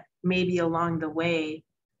that maybe along the way,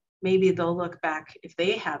 maybe they'll look back if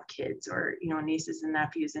they have kids or, you know, nieces and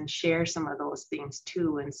nephews and share some of those things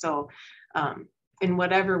too. And so in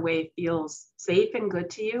whatever way feels safe and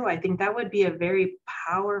good to you, I think that would be a very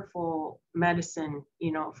powerful medicine,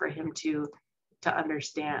 you know, for him to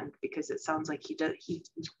understand, because it sounds like he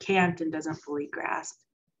can't and doesn't fully grasp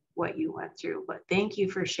what you went through. But thank you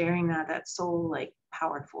for sharing that. That's so like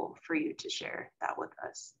powerful for you to share that with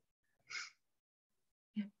us.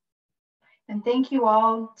 And thank you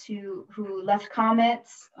all who left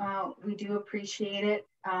comments. We do appreciate it.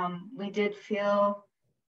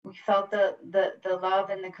 We felt the love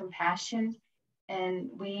and the compassion, and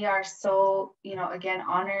we are so, you know, again,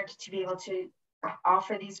 honored to be able to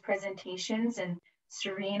offer these presentations. And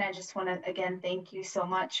Serene, I just want to again thank you so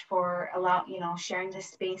much for sharing this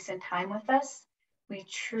space and time with us. We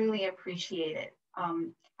truly appreciate it.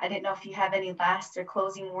 I didn't know if you have any last or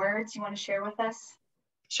closing words you want to share with us.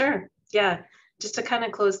 Sure. Yeah. Just to kind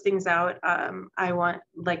of close things out,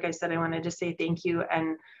 like I said, I wanted to say thank you.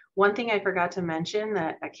 And one thing I forgot to mention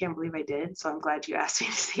that I can't believe I did, so I'm glad you asked me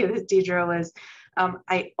to say this, Deidre, was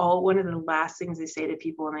one of the last things I say to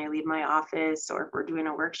people when they leave my office or if we're doing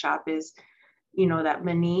a workshop is, you know, that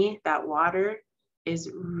mani, that water,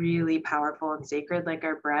 is really powerful and sacred, like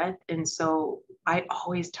our breath. And so I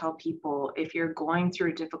always tell people, if you're going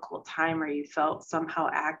through a difficult time or you felt somehow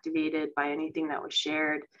activated by anything that was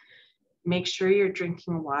shared, make sure you're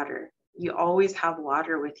drinking water. You always have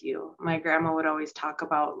water with you. My grandma would always talk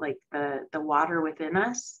about like the water within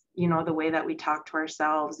us, you know, the way that we talk to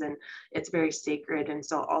ourselves, and it's very sacred. And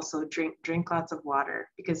so also drink lots of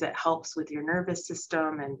water, because it helps with your nervous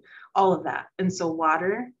system and all of that. And so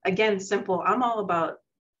water, again, simple. I'm all about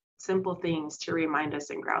simple things to remind us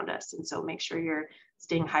and ground us. And so make sure you're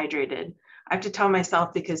staying hydrated. I have to tell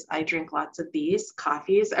myself, because I drink lots of these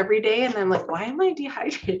coffees every day, and I'm like, why am I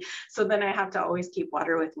dehydrated? So then I have to always keep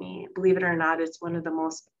water with me. Believe it or not, it's one of the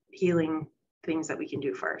most healing things that we can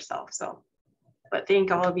do for ourselves. So, but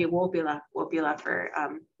thank all of you, Wopila, for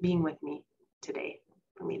being with me today,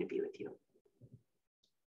 for me to be with you.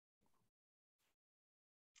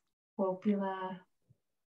 Wopila.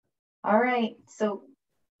 All right, so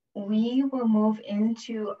we will move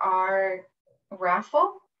into our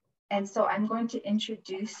raffle. And so I'm going to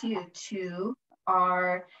introduce you to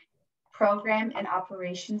our Program and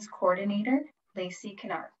Operations Coordinator, Lacey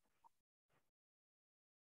Kennard.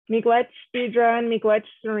 Miigwech, Deidre, and Miigwech,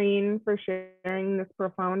 Serene, for sharing this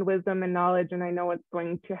profound wisdom and knowledge. And I know it's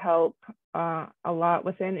going to help a lot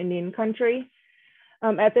within Indian country.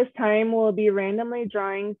 At this time, we'll be randomly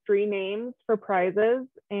drawing 3 names for prizes,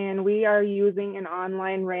 and we are using an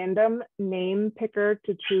online random name picker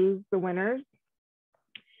to choose the winners.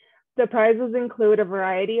 The prizes include a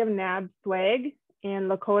variety of NABS swag and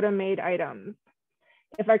Lakota-made items.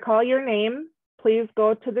 If I call your name, please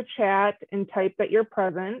go to the chat and type that you're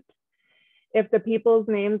present. If the people's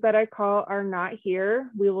names that I call are not here,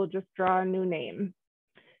 we will just draw a new name.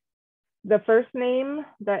 The first name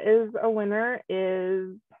that is a winner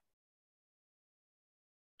is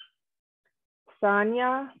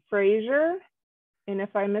Sonia Frazier. And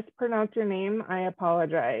if I mispronounce your name, I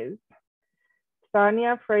apologize.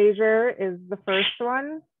 Sonia Frazier is the first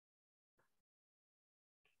one.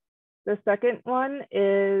 The second one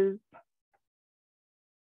is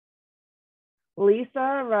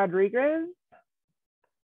Lisa Rodriguez.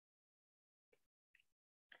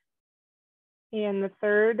 And the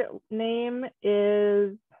third name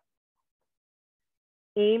is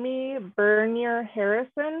Amy Bernier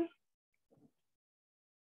Harrison.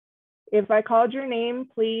 If I called your name,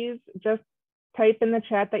 please just type in the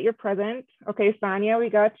chat that you're present. Okay, Sonia, we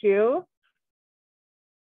got you.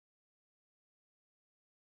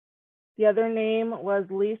 The other name was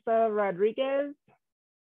Lisa Rodriguez.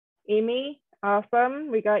 Amy,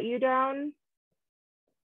 awesome, we got you down.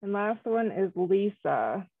 And last one is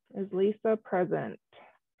Lisa. Is Lisa present?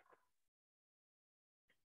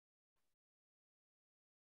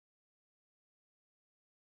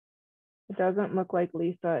 It doesn't look like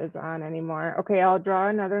Lisa is on anymore. Okay, I'll draw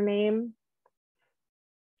another name.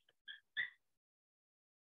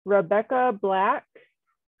 Rebecca Black.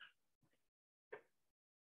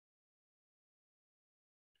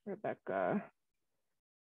 Rebecca.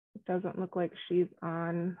 It doesn't look like she's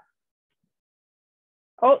on.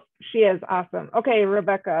 Oh, she is, awesome. Okay,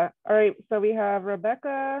 Rebecca. All right, so we have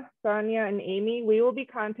Rebecca, Sonia, and Amy. We will be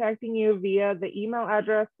contacting you via the email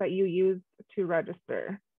address that you used to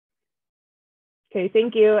register. Okay,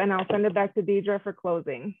 thank you, and I'll send it back to Deidre for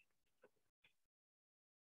closing.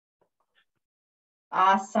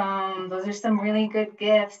 Awesome. Those are some really good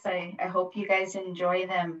gifts. I hope you guys enjoy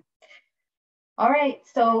them. All right,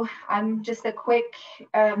 so just a quick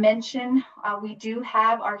mention. We do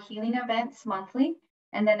have our healing events monthly,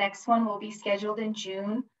 and the next one will be scheduled in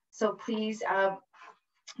June. So please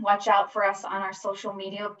watch out for us on our social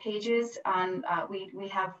media pages. We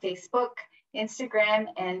have Facebook, Instagram,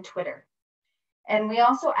 and Twitter. And we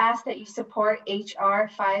also ask that you support HR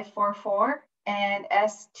 544 and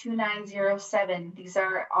S2907. These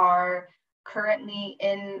are currently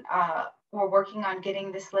in, we're working on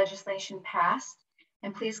getting this legislation passed.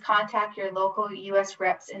 And please contact your local US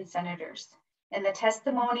reps and senators. And the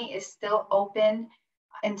testimony is still open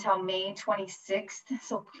until May 26th.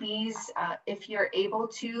 So please, if you're able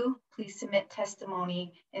to, please submit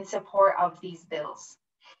testimony in support of these bills.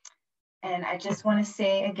 And I just want to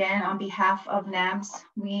say again, on behalf of NABS,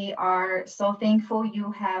 we are so thankful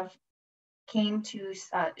you have came to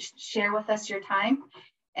share with us your time.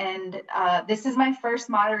 And this is my first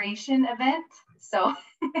moderation event. So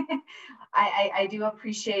I do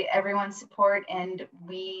appreciate everyone's support, and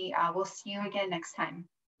we will see you again next time.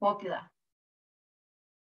 Wopila.